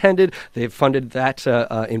secessionists have attended. They've funded that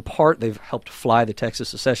in part. They've helped fly the Texas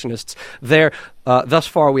secessionists there. Thus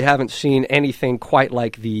far, we haven't seen anything quite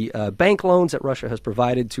like the bank loans that Russia has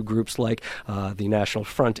provided to groups like the National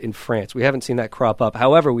Front in France. We haven't seen that crop up.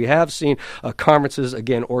 However, we have seen conferences,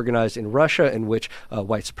 again, organized in Russia in which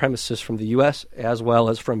white supremacists from the U.S. as well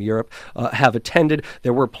as from Europe have attended.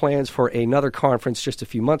 There were plans for another conference just a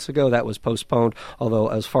few months ago that was postponed, although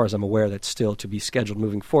as far as I'm aware, that's still to be scheduled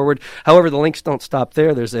moving forward. However, the links don't stop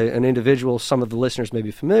there. There's an individual some of the listeners may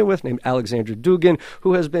be familiar with named Alexander Dugin,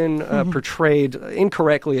 who has been portrayed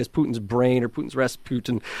incorrectly as Putin's brain or Putin's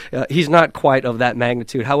Rasputin. He's not quite of that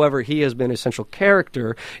magnitude. However, he has been a central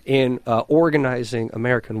character in organizing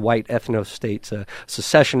American white ethno-state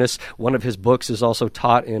secessionists. One of his books is also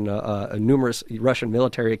taught in numerous Russian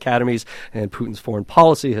military academies, and Putin's foreign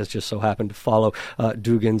policy has just so happened to follow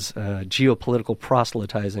Dugin's geopolitical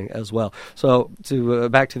proselytizing as well. So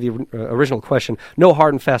back to the original question, no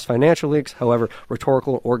hard and fast financial links, however,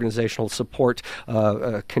 rhetorical and organizational support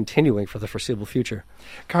continuing for the foreseeable future.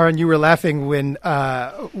 Karen, you were laughing when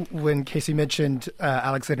Casey mentioned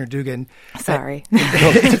Alexander Dugin. Sorry.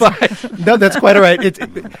 No, that's quite all right.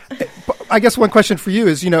 I guess one question for you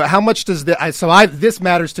is, how much does this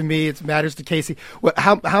matters to me, it matters to Casey.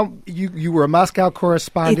 How you were a Moscow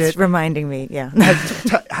correspondent. It's reminding me, yeah.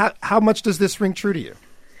 How much does this ring true to you?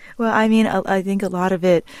 Well, I mean, I think a lot of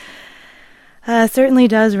it certainly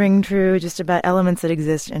does ring true just about elements that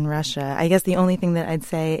exist in Russia. I guess the only thing that I'd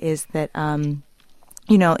say is that,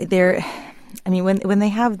 when they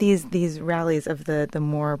have these rallies of the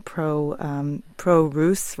more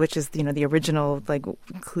pro-Rus, which is, the original, I don't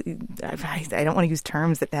want to use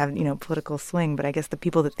terms that have, political swing, but I guess the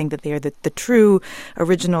people that think that they are the true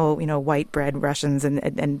original, white bread Russians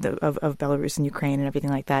and of Belarus and Ukraine and everything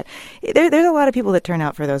like that. There's a lot of people that turn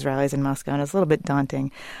out for those rallies in Moscow, and it's a little bit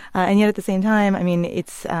daunting. And yet at the same time, I mean,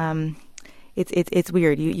 it's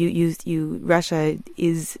weird. Russia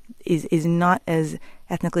is not as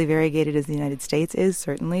ethnically variegated as the United States is,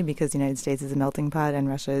 certainly, because the United States is a melting pot and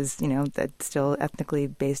Russia is, that's still ethnically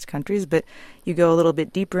based countries. But you go a little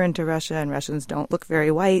bit deeper into Russia and Russians don't look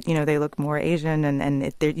very white. They look more Asian,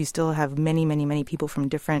 and you still have many, many, many people from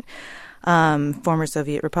different former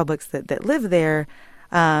Soviet republics that live there.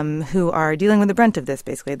 Who are dealing with the brunt of this,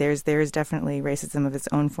 basically. There's definitely racism of its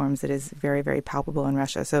own forms that is very, very palpable in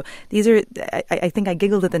Russia. So these are, I think I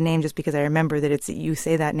giggled at the name just because I remember that you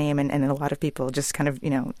say that name and a lot of people just kind of,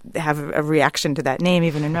 have a reaction to that name,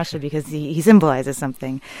 even in Russia, because he symbolizes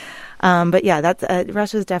something. But yeah, that's,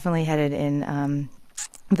 Russia's definitely headed in,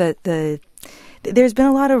 There's been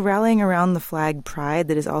a lot of rallying around the flag pride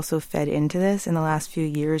that has also fed into this in the last few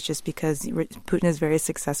years, just because Putin has very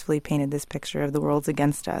successfully painted this picture of the world's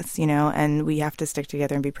against us, and we have to stick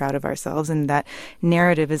together and be proud of ourselves. And that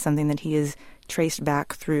narrative is something that he has traced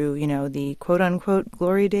back through, the quote-unquote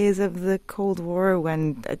glory days of the Cold War,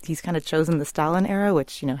 when he's kind of chosen the Stalin era,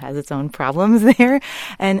 which, has its own problems there,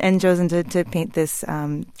 and chosen to paint this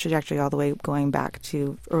trajectory all the way going back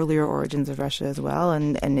to earlier origins of Russia as well,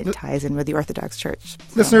 and it ties in with the Orthodox Church. So.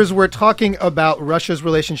 Listeners, we're talking about Russia's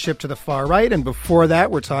relationship to the far right, and before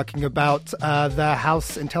that, we're talking about the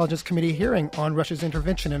House Intelligence Committee hearing on Russia's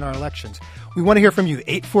intervention in our elections. We want to hear from you.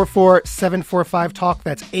 844-745-TALK.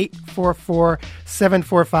 That's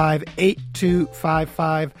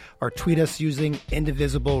 844-745-8255. Or tweet us using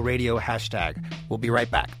Indivisible Radio hashtag. We'll be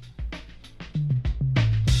right back.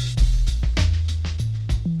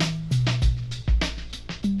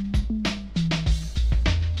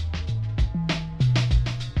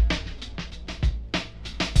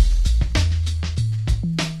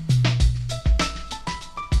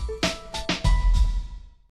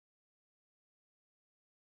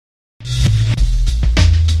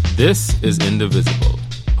 This is Indivisible,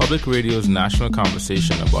 Public Radio's national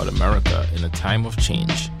conversation about America in a time of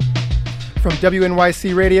change. From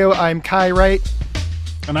WNYC Radio, I'm Kai Wright.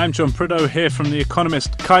 And I'm John Prideaux here from The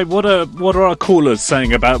Economist. Kai, what are our callers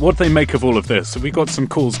saying about what they make of all of this? Have we got some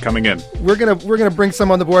calls coming in? We're gonna bring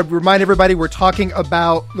some on the board. Remind everybody we're talking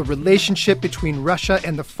about the relationship between Russia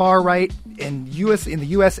and the far right in the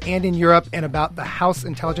U.S. and in Europe, and about the House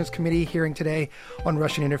Intelligence Committee hearing today on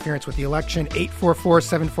Russian interference with the election.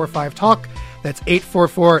 844-745-TALK. That's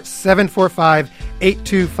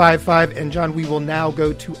 844-745-8255. And John, we will now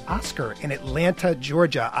go to Oscar in Atlanta,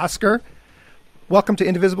 Georgia. Oscar, welcome to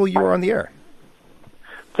Indivisible. You are on the air.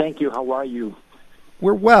 Thank you. How are you?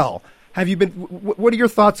 We're well. Have you been? What are your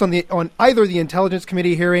thoughts on either the Intelligence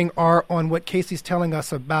Committee hearing or on what Casey's telling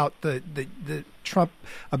us about the Trump,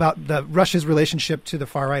 about the Russia's relationship to the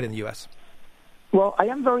far right in the U.S.? Well, I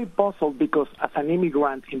am very puzzled because as an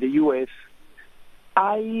immigrant in the U.S.,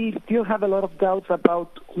 I still have a lot of doubts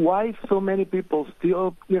about why so many people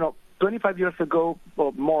still, 25 years ago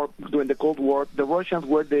or more during the Cold War, the Russians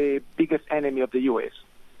were the biggest enemy of the U.S.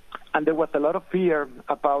 And there was a lot of fear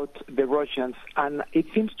about the Russians. And it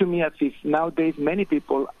seems to me as if nowadays many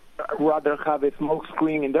people rather have a smoke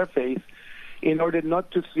screen in their face in order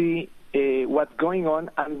not to see what's going on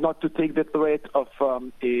and not to take the threat of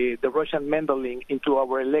the Russian meddling into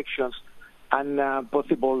our elections and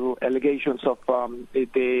possible allegations of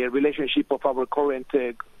the relationship of our current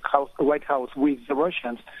White House with the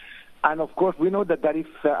Russians. And, of course, we know that is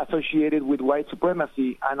associated with white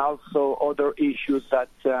supremacy and also other issues that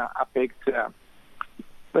affect a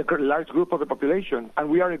large group of the population. And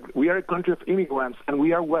we are a country of immigrants, and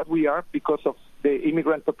we are what we are because of the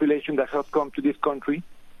immigrant population that has come to this country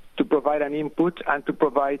to provide an input and to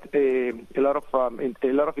provide a lot of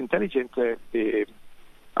intelligent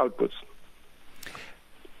outputs.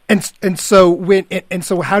 And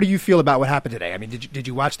so how do you feel about what happened today? I mean, did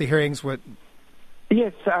you watch the hearings?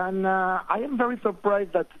 Yes, and I am very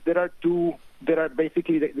surprised that there are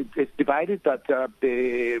basically it's divided, that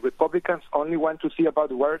the Republicans only want to see about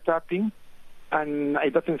wiretapping, and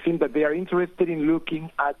it doesn't seem that they are interested in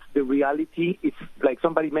looking at the reality. It's like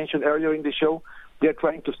somebody mentioned earlier in the show, they're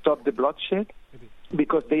trying to stop the bloodshed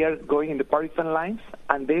because they are going in the partisan lines,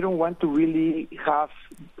 and they don't want to really have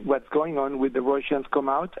what's going on with the Russians come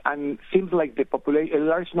out. And it seems like a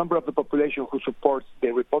large number of the population who supports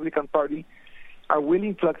the Republican Party are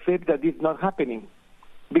willing to accept that it's not happening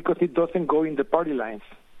because it doesn't go in the party lines.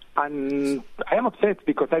 And I am upset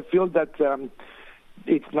because I feel that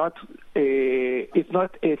it's not a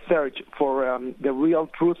search for the real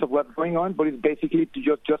truth of what's going on, but it's basically to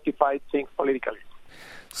just justify things politically.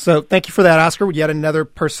 So thank you for that, Oscar. Yet another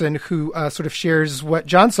person who sort of shares what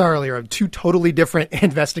John saw earlier of two totally different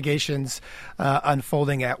investigations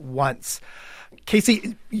unfolding at once.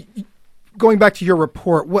 Casey, going back to your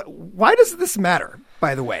report, why does this matter,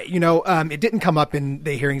 by the way? It didn't come up in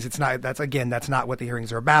the hearings. That's not what the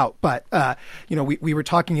hearings are about. But, we were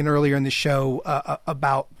talking earlier in the show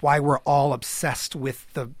about why we're all obsessed with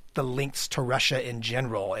the links to Russia in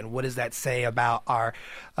general, and what does that say about our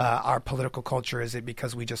political culture? Is it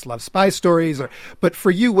because we just love spy stories? But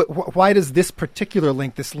for you, why does this particular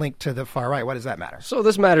link, to the far right, why does that matter? So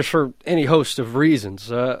this matters for any host of reasons,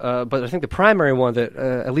 but I think the primary one that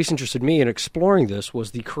at least interested me in exploring this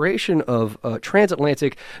was the creation of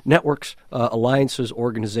transatlantic networks, alliances,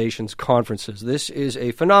 organizations, conferences. This is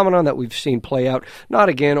a phenomenon that we've seen play out, not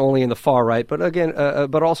again only in the far right, but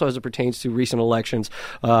also as it pertains to recent elections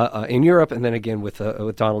in Europe, and then again with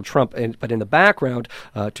Donald Trump. But in the background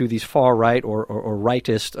to these far right or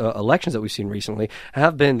rightist elections that we've seen recently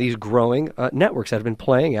have been these growing networks that have been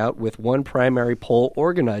playing out with one primary pole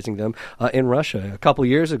organizing them in Russia. A couple of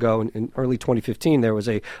years ago, in early 2015, there was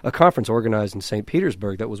a conference organized in St.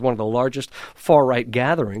 Petersburg that was one of the largest far right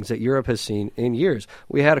gatherings that Europe has seen in years.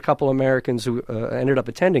 We had a couple Americans who ended up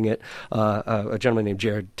attending it, a gentleman named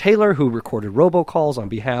Jared Taylor, who recorded robocalls on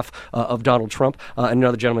behalf of Donald Trump, and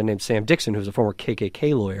another gentleman named Sam Dixon, who's a former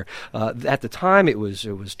KKK lawyer. At the time, it was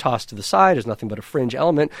tossed to the side as nothing but a fringe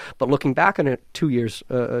element. But looking back on it 2 years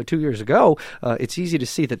ago, it's easy to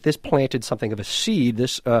see that this planted something of a seed.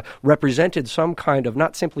 This represented some kind of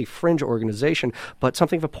not simply fringe organization, but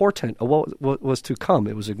something of a portent of what was to come.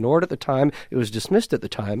 It was ignored at the time. It was dismissed at the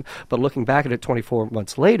time. But looking back at it 24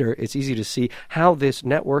 months later, it's easy to see how this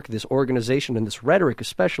network, this organization, and this rhetoric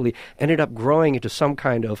especially ended up growing into some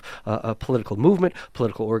kind of a political movement,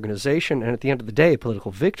 political organization, and at the end of the day, a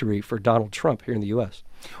political victory for Donald Trump here in the U.S.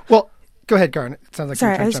 Well, go ahead, Garn. It sounds like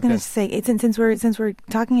sorry. You're I was going to say, since we're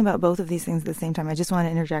talking about both of these things at the same time, I just want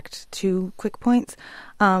to interject two quick points.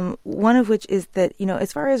 One of which is that,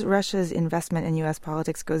 as far as Russia's investment in U.S.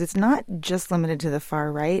 politics goes, it's not just limited to the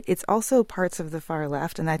far right. It's also parts of the far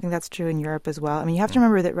left, and I think that's true in Europe as well. I mean, you have to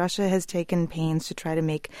remember that Russia has taken pains to try to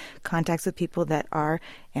make contacts with people that are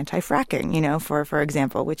anti-fracking, for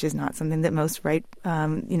example, which is not something that most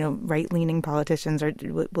right-leaning politicians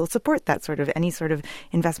will support. That sort of any sort of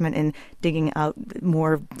investment in digging out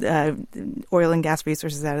more oil and gas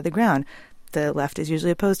resources out of the ground. The left is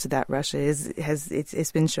usually opposed to that. Russia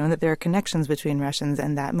it's been shown that there are connections between Russians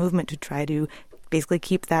and that movement to try to basically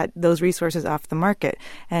keep those resources off the market.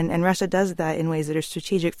 And Russia does that in ways that are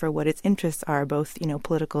strategic for what its interests are, both,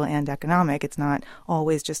 political and economic. It's not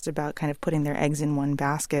always just about kind of putting their eggs in one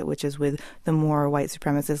basket, which is with the more white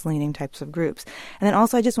supremacist leaning types of groups. And then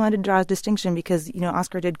also I just wanted to draw a distinction because,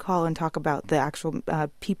 Oscar did call and talk about the actual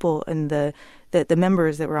people and the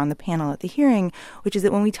members that were on the panel at the hearing, which is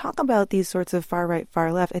that when we talk about these sorts of far right,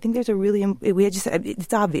 far left, I think there's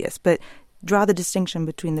it's obvious, but draw the distinction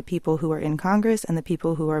between the people who are in Congress and the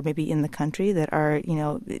people who are maybe in the country that are,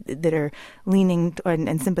 that are leaning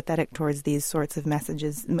and sympathetic towards these sorts of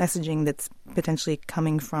messaging that's potentially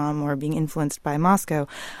coming from or being influenced by Moscow.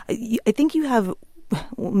 I think you have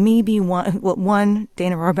maybe one,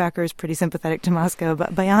 Dana Rohrabacher is pretty sympathetic to Moscow,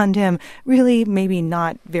 but beyond him, really maybe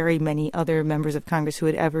not very many other members of Congress who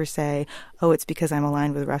would ever say, oh, it's because I'm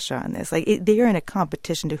aligned with Russia on this. They are in a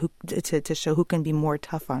competition to show who can be more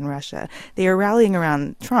tough on Russia. They are rallying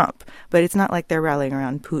around Trump, but it's not like they're rallying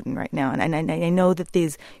around Putin right now. And I know that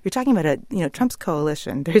you're talking about Trump's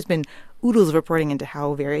coalition. There's been oodles of reporting into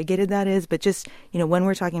how variegated that is. But just, when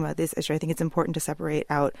we're talking about this issue, I think it's important to separate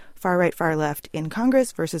out far right, far left in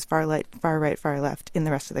Congress versus far right, far left in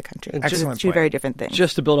the rest of the country. It's two very different things.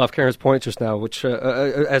 Just to build off Karen's point just now, which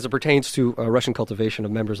as it pertains to Russian cultivation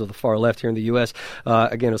of members of the far left here in the U.S.,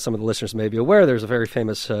 again, as some of the listeners may be aware, there's a very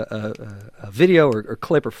famous video or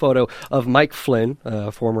clip or photo of Mike Flynn,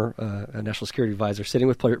 former national security advisor, sitting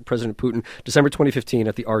with President Putin December 2015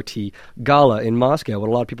 at the RT Gala in Moscow. What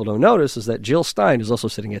a lot of people don't notice is that Jill Stein is also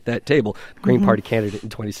sitting at that table, the Green Party candidate in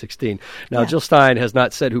 2016. Now, Jill Stein has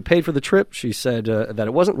not said who paid for the trip. She said that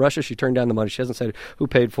it wasn't Russia. She turned down the money. She hasn't said who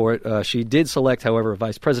paid for it. She did select, however, a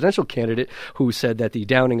vice presidential candidate who said that the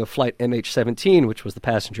downing of flight MH17, which was the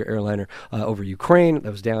passenger airliner over Ukraine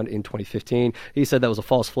that was downed in 2015, he said that was a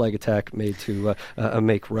false flag attack made to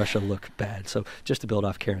make Russia look bad. So just to build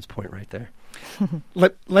off Karen's point right there.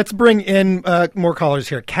 Let's bring in more callers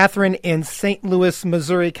here. Catherine in St. Louis,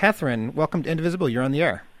 Missouri. Catherine, welcome to Indivisible. You're on the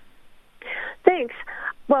air. Thanks.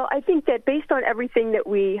 Well, I think that based on everything that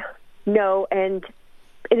we know, and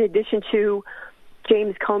in addition to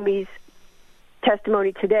James Comey's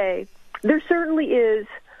testimony today, there certainly is,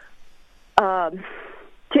 to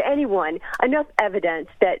anyone, enough evidence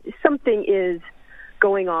that something is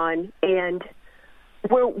going on, and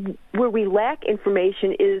where we lack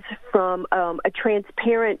information is from a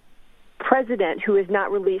transparent president who has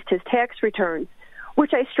not released his tax returns,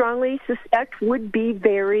 which I strongly suspect would be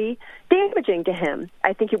very damaging to him.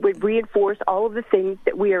 I think it would reinforce all of the things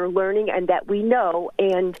that we are learning and that we know,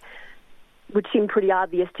 and would seem pretty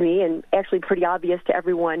obvious to me, and actually pretty obvious to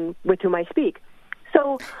everyone with whom I speak.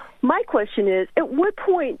 So my question is, at what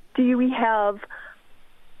point does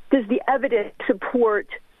the evidence support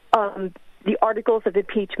the articles of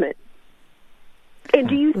impeachment? And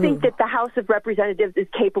do you think that the House of Representatives is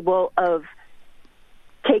capable of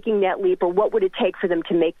taking that leap, or what would it take for them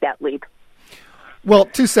to make that leap? Well,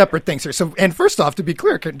 two separate things here. So, and first off, to be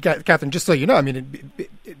clear, Catherine, just so you know, I mean,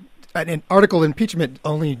 an article impeachment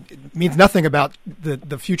only means nothing about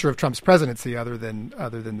the future of Trump's presidency, other than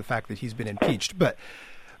the fact that he's been impeached. But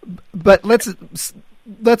let's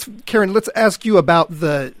Karen, let's ask you about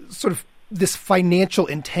the sort of this financial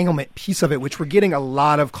entanglement piece of it, which we're getting a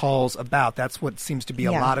lot of calls about. That's what seems to be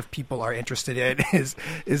a lot of people are interested in is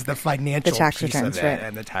the financial tax piece returns, of it, right?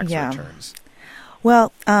 And the tax returns.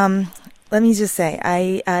 Well, let me just say,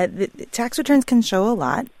 the tax returns can show a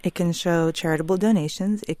lot. It can show charitable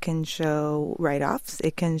donations. It can show write-offs.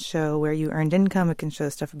 It can show where you earned income. It can show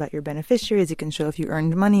stuff about your beneficiaries. It can show if you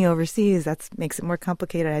earned money overseas. That makes it more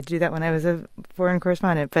complicated. I had to do that when I was a foreign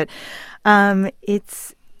correspondent. But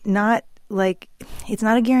it's not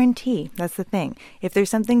a guarantee. That's the thing. If there's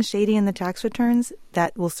something shady in the tax returns,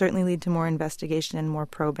 that will certainly lead to more investigation and more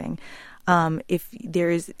probing. If there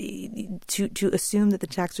is to assume that the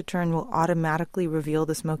tax return will automatically reveal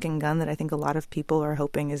the smoking gun that I think a lot of people are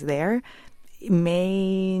hoping is there,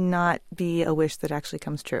 may not be a wish that actually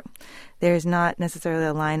comes true. There's not necessarily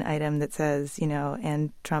a line item that says,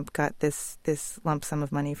 and Trump got this lump sum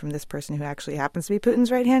of money from this person who actually happens to be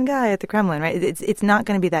Putin's right-hand guy at the Kremlin, right? It's not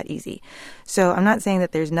going to be that easy. So I'm not saying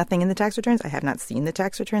that there's nothing in the tax returns. I have not seen the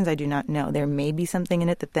tax returns. I do not know. There may be something in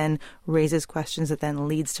it that then raises questions that then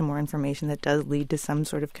leads to more information that does lead to some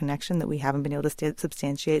sort of connection that we haven't been able to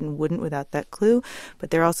substantiate and wouldn't without that clue.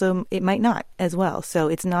 But it might not as well. So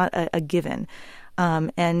it's not a given.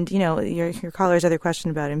 And your caller's other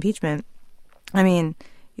question about impeachment, I mean,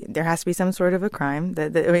 there has to be some sort of a crime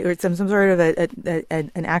or some sort of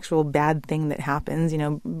an actual bad thing that happens,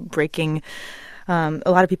 breaking. A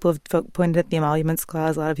lot of people have pointed at the emoluments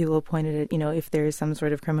clause. A lot of people have pointed at, if there's some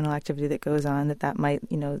sort of criminal activity that goes on, that might,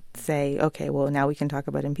 say, okay, well, now we can talk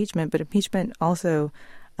about impeachment. But impeachment also,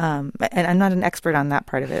 and I'm not an expert on that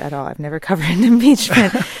part of it at all. I've never covered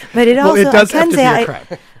impeachment. But it also, it does have to be a crime.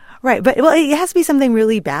 Right, but it has to be something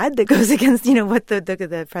really bad that goes against, what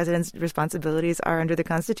the president's responsibilities are under the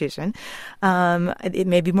Constitution. It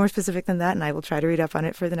may be more specific than that, and I will try to read up on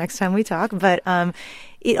it for the next time we talk. But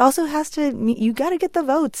it also has to. You got to get the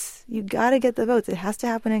votes. You got to get the votes. It has to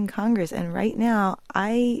happen in Congress. And right now,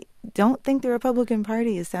 I don't think the Republican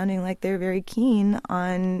Party is sounding like they're very keen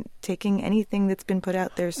on taking anything that's been put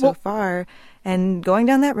out there so far and going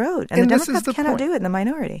down that road. And the Democrats cannot do it in the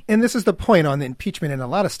minority. And this is the point on the impeachment and a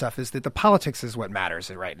lot of stuff is that the politics is what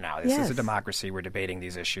matters right now. This is a democracy. We're debating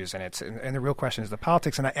these issues, and the real question is the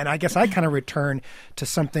politics. And I guess I kind of return to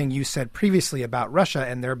something you said previously about Russia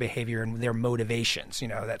and their behavior and their motivations.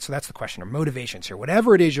 So that's the question of motivations here.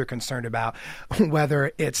 Whatever it is you're concerned about,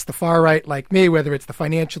 whether it's the far right like me, whether it's the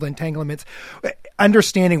financial entanglements,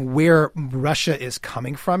 understanding where Russia is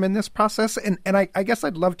coming from in this process. And I guess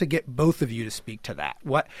I'd love to get both of you to speak to that.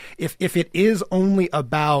 What if it is only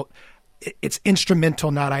about it's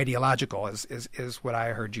instrumental, not ideological, is what I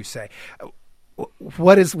heard you say.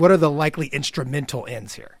 What are the likely instrumental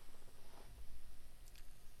ends here?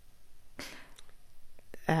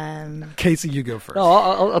 Casey, you go first. No,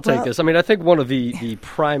 I'll take this. I mean, I think one of the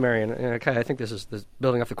primary, and I think this is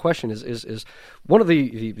building off the question, is one of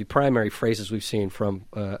the primary phrases we've seen from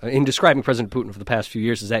in describing President Putin for the past few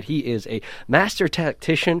years is that he is a master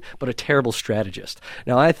tactician but a terrible strategist.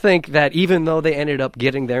 Now, I think that even though they ended up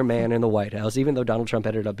getting their man in the White House, even though Donald Trump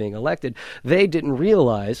ended up being elected, they didn't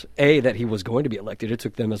realize, A, that he was going to be elected. It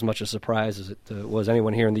took them as much a surprise as it was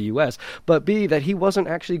anyone here in the U.S., but B, that he wasn't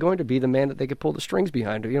actually going to be the man that they could pull the strings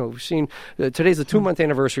behind. We've seen today's the 2-month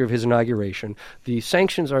anniversary of his inauguration. The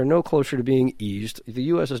sanctions are no closer to being eased. The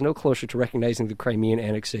U.S. is no closer to recognizing the Crimean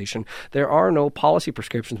annexation. There are no policy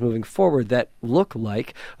prescriptions moving forward that look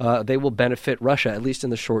like they will benefit Russia, at least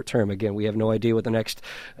in the short term. Again, we have no idea what the next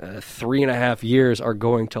 3.5 years are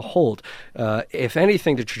going to hold. If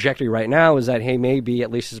anything, the trajectory right now is that, hey, maybe,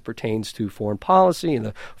 at least as it pertains to foreign policy in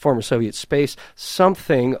the former Soviet space,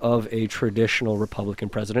 something of a traditional Republican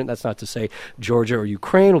president. That's not to say Georgia or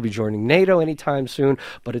Ukraine will be joining NATO anytime soon,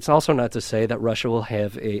 but it's also not to say that Russia will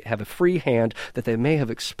have a free hand that they may have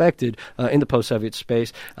expected in the post-Soviet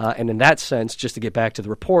space. And in that sense, just to get back to the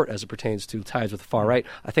report as it pertains to ties with the far right,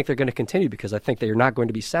 I think they're going to continue because I think they are not going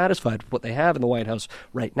to be satisfied with what they have in the White House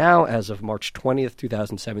right now as of March 20th,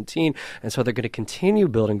 2017. And so they're going to continue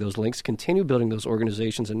building those links, continue building those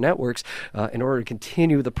organizations and networks in order to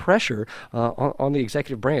continue the pressure on the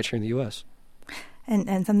executive branch here in the U.S.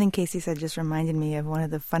 And something Casey said just reminded me of one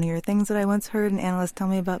of the funnier things that I once heard an analyst tell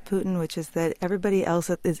me about Putin, which is that everybody else,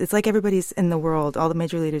 it's like everybody's in the world, all the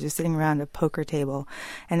major leaders are sitting around a poker table,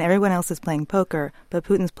 and everyone else is playing poker, but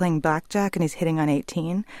Putin's playing blackjack and he's hitting on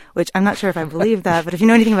 18, which I'm not sure if I believe that, but if you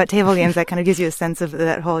know anything about table games, that kind of gives you a sense of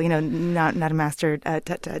that whole, not a master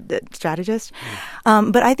strategist.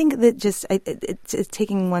 But I think that just it's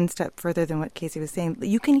taking one step further than what Casey was saying.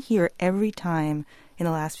 You can hear every time in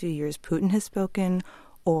the last few years Putin has spoken,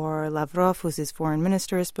 or Lavrov, who's his foreign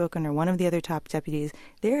minister, has spoken, or one of the other top deputies,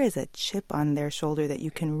 there is a chip on their shoulder that you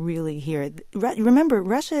can really hear. Remember,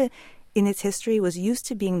 Russia in its history was used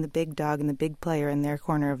to being the big dog and the big player in their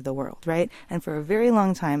corner of the world, right? And for a very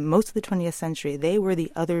long time, most of the 20th century, they were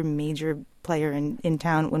the other major player in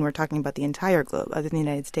town when we're talking about the entire globe, other than the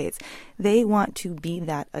United States. They want to be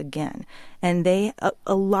that again. And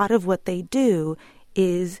a lot of what they do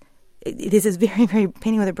is, this is very, very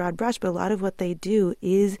painting with a broad brush, but a lot of what they do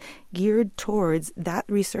is geared towards that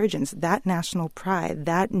resurgence, that national pride,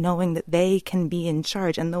 that knowing that they can be in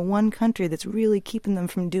charge. And the one country that's really keeping them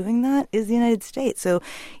from doing that is the United States. So,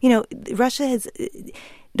 Russia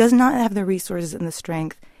does not have the resources and the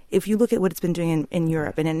strength. If you look at what it's been doing in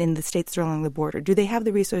Europe and in the states along the border, do they have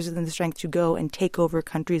the resources and the strength to go and take over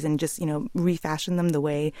countries and just, refashion them the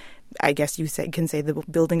way I guess you can say the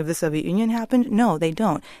building of the Soviet Union happened. No, they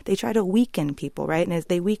don't. They try to weaken people, right? And as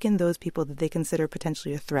they weaken those people that they consider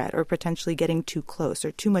potentially a threat or potentially getting too close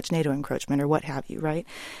or too much NATO encroachment or what have you, right?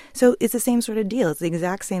 So it's the same sort of deal. It's the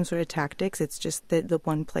exact same sort of tactics. It's just that the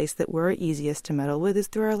one place that we're easiest to meddle with is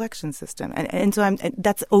through our election system. And so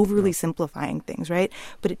that's overly simplifying things, right?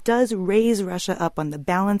 But it does raise Russia up on the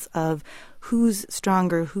balance of who's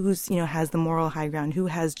stronger, who's, has the moral high ground, who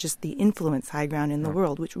has just the influence high ground in the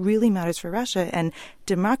world, which really matters for Russia. And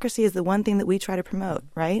democracy is the one thing that we try to promote,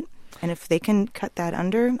 right? And if they can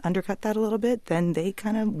undercut that a little bit, then they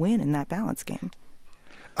kind of win in that balance game.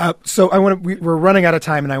 So we're running out of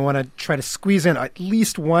time, and I want to try to squeeze in at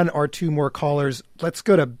least one or two more callers. Let's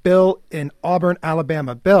go to Bill in Auburn,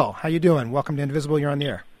 Alabama. Bill, how you doing? Welcome to Indivisible. You're on the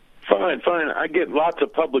air. Fine. I get lots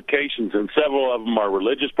of publications, and several of them are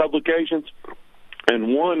religious publications.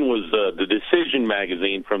 And one was the Decision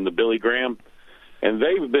magazine from the Billy Graham. And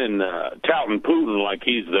they've been touting Putin like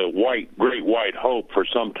he's the great white hope for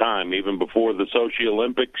some time, even before the Sochi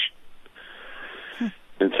Olympics.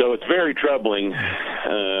 And so it's very troubling.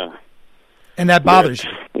 And that bothers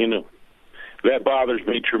you? That bothers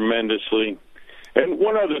me tremendously. And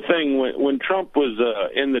one other thing, when Trump was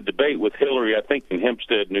in the debate with Hillary, I think in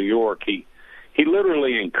Hempstead, New York, he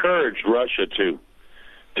literally encouraged Russia to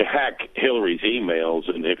hack Hillary's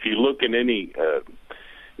emails. And if you look in any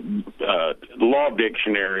law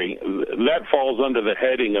dictionary, that falls under the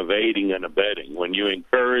heading of aiding and abetting. When you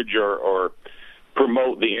encourage or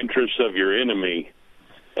promote the interests of your enemy,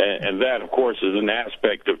 and that, of course, is an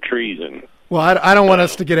aspect of treason. Well, I don't want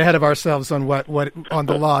us to get ahead of ourselves on what on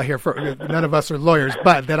the law here. None of us are lawyers,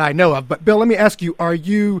 but that I know of. But Bill, let me ask you: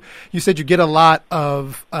 you said you get a lot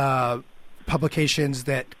of publications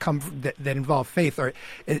that involve faith?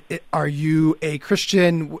 Are you a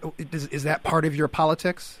Christian? Is that part of your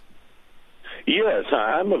politics? Yes,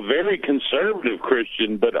 I'm a very conservative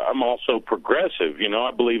Christian, but I'm also progressive.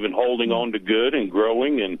 I believe in holding on to good and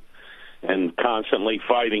growing and constantly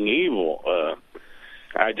fighting evil.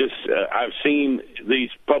 I've seen these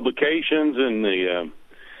publications and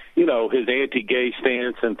his anti-gay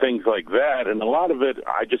stance and things like that, and a lot of it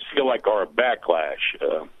I just feel like are a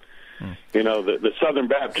backlash. The Southern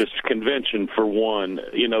Baptist Convention, for one,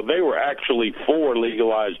 they were actually for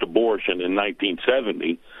legalized abortion in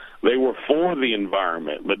 1970. They were for the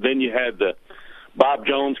environment, but then you had the Bob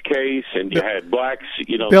Jones case, and you had blacks.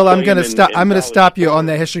 Bill, I'm going to stop you on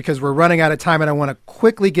that history because we're running out of time, and I want to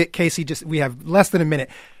quickly get Casey. We have less than a minute.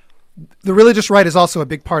 The religious right is also a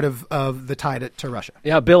big part of the tie to Russia.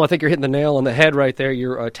 Yeah, Bill, I think you're hitting the nail on the head right there.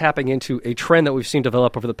 You're tapping into a trend that we've seen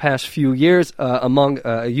develop over the past few years among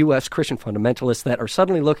U.S. Christian fundamentalists that are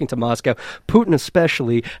suddenly looking to Moscow, Putin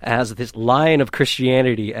especially, as this lion of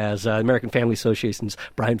Christianity, as American Family Association's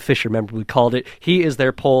Brian Fisher memorably called it. He is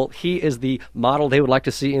their pole. He is the model they would like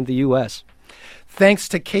to see in the U.S. Thanks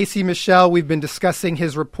to Casey Michel. We've been discussing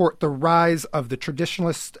his report, The Rise of the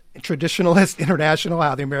Traditionalist International,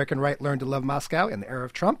 How the American Right Learned to Love Moscow in the Era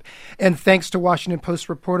of Trump. And thanks to Washington Post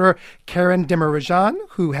reporter Karen Demarajan,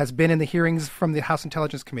 who has been in the hearings from the House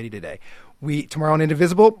Intelligence Committee today. Tomorrow on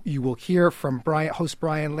Indivisible, you will hear from host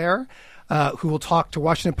Brian Lehrer, who will talk to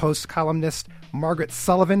Washington Post columnist Margaret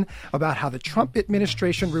Sullivan about how the Trump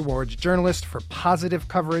administration rewards journalists for positive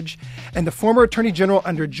coverage. And the former Attorney General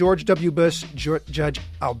under George W. Bush, Judge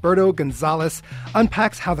Alberto Gonzales,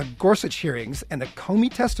 unpacks how the Gorsuch hearings and the Comey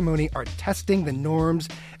testimony are testing the norms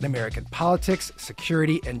in American politics,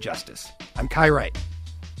 security, and justice. I'm Kai Wright.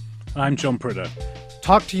 I'm John Prideaux.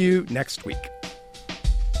 Talk to you next week.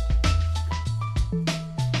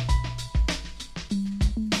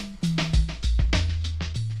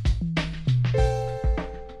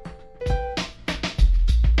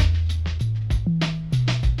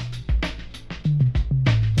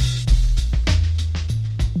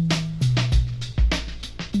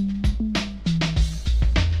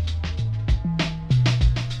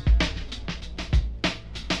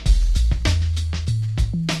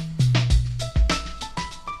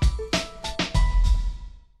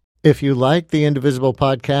 If you like the Indivisible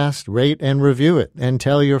podcast, rate and review it and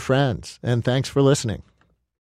tell your friends. And thanks for listening.